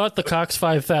 He bought the Cox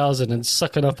 5000 and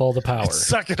sucking up all the power.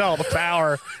 Sucking all the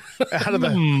power out of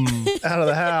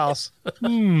the house.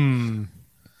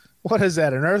 What is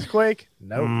that? An earthquake?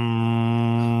 Nope.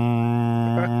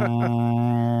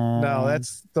 No,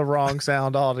 that's the wrong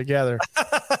sound altogether.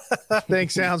 Thing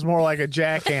sounds more like a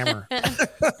jackhammer.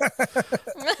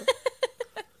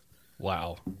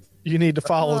 Wow. You need to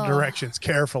follow directions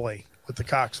carefully with the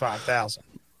Cox 5000.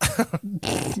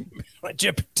 My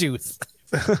chip tooth.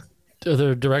 Are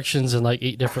there directions in like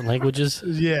 8 different languages?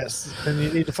 Yes, and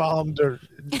you need to follow them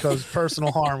because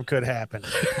personal harm could happen.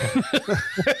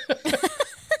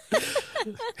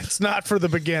 It's not for the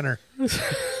beginner.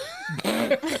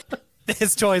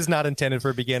 This toy is not intended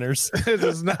for beginners. It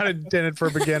is not intended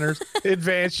for beginners.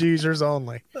 Advanced users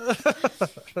only.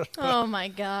 Oh my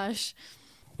gosh.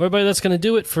 Well, everybody, that's going to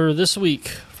do it for this week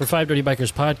for 5 Dirty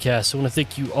Bikers Podcast. I want to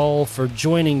thank you all for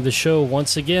joining the show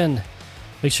once again.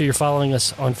 Make sure you're following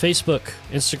us on Facebook,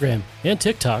 Instagram, and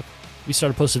TikTok. We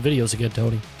started posting videos again,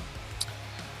 Tony.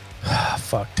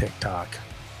 Fuck TikTok.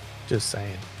 Just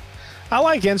saying. I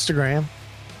like Instagram.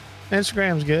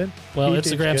 Instagram's good. Well,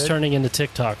 YouTube's Instagram's good. turning into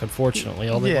TikTok, unfortunately.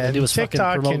 All they want to do is fucking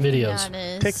TikTok promote videos. Yeah,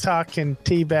 it is. TikTok can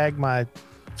teabag my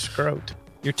scrot.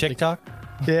 Your TikTok?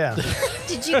 Yeah.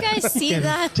 Did you guys see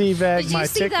that? Teabag Did my you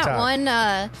see TikTok.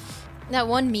 that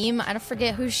one meme? I don't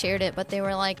forget who shared it, but they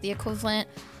were like the equivalent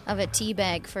of a tea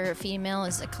bag for a female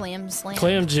is a clam slam. Go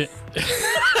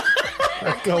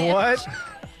what?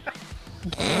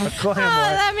 A clam what?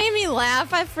 That made me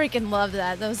laugh. I freaking love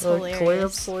that. That was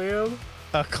hilarious. slam?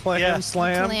 A clam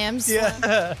slam? Clam slam.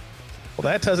 Yeah.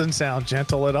 Well, that doesn't sound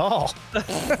gentle at all. All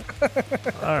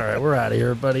right, we're out of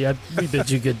here, buddy. We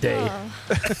bid you good day.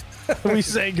 We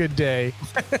say good day.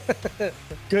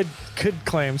 Good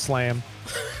clam slam.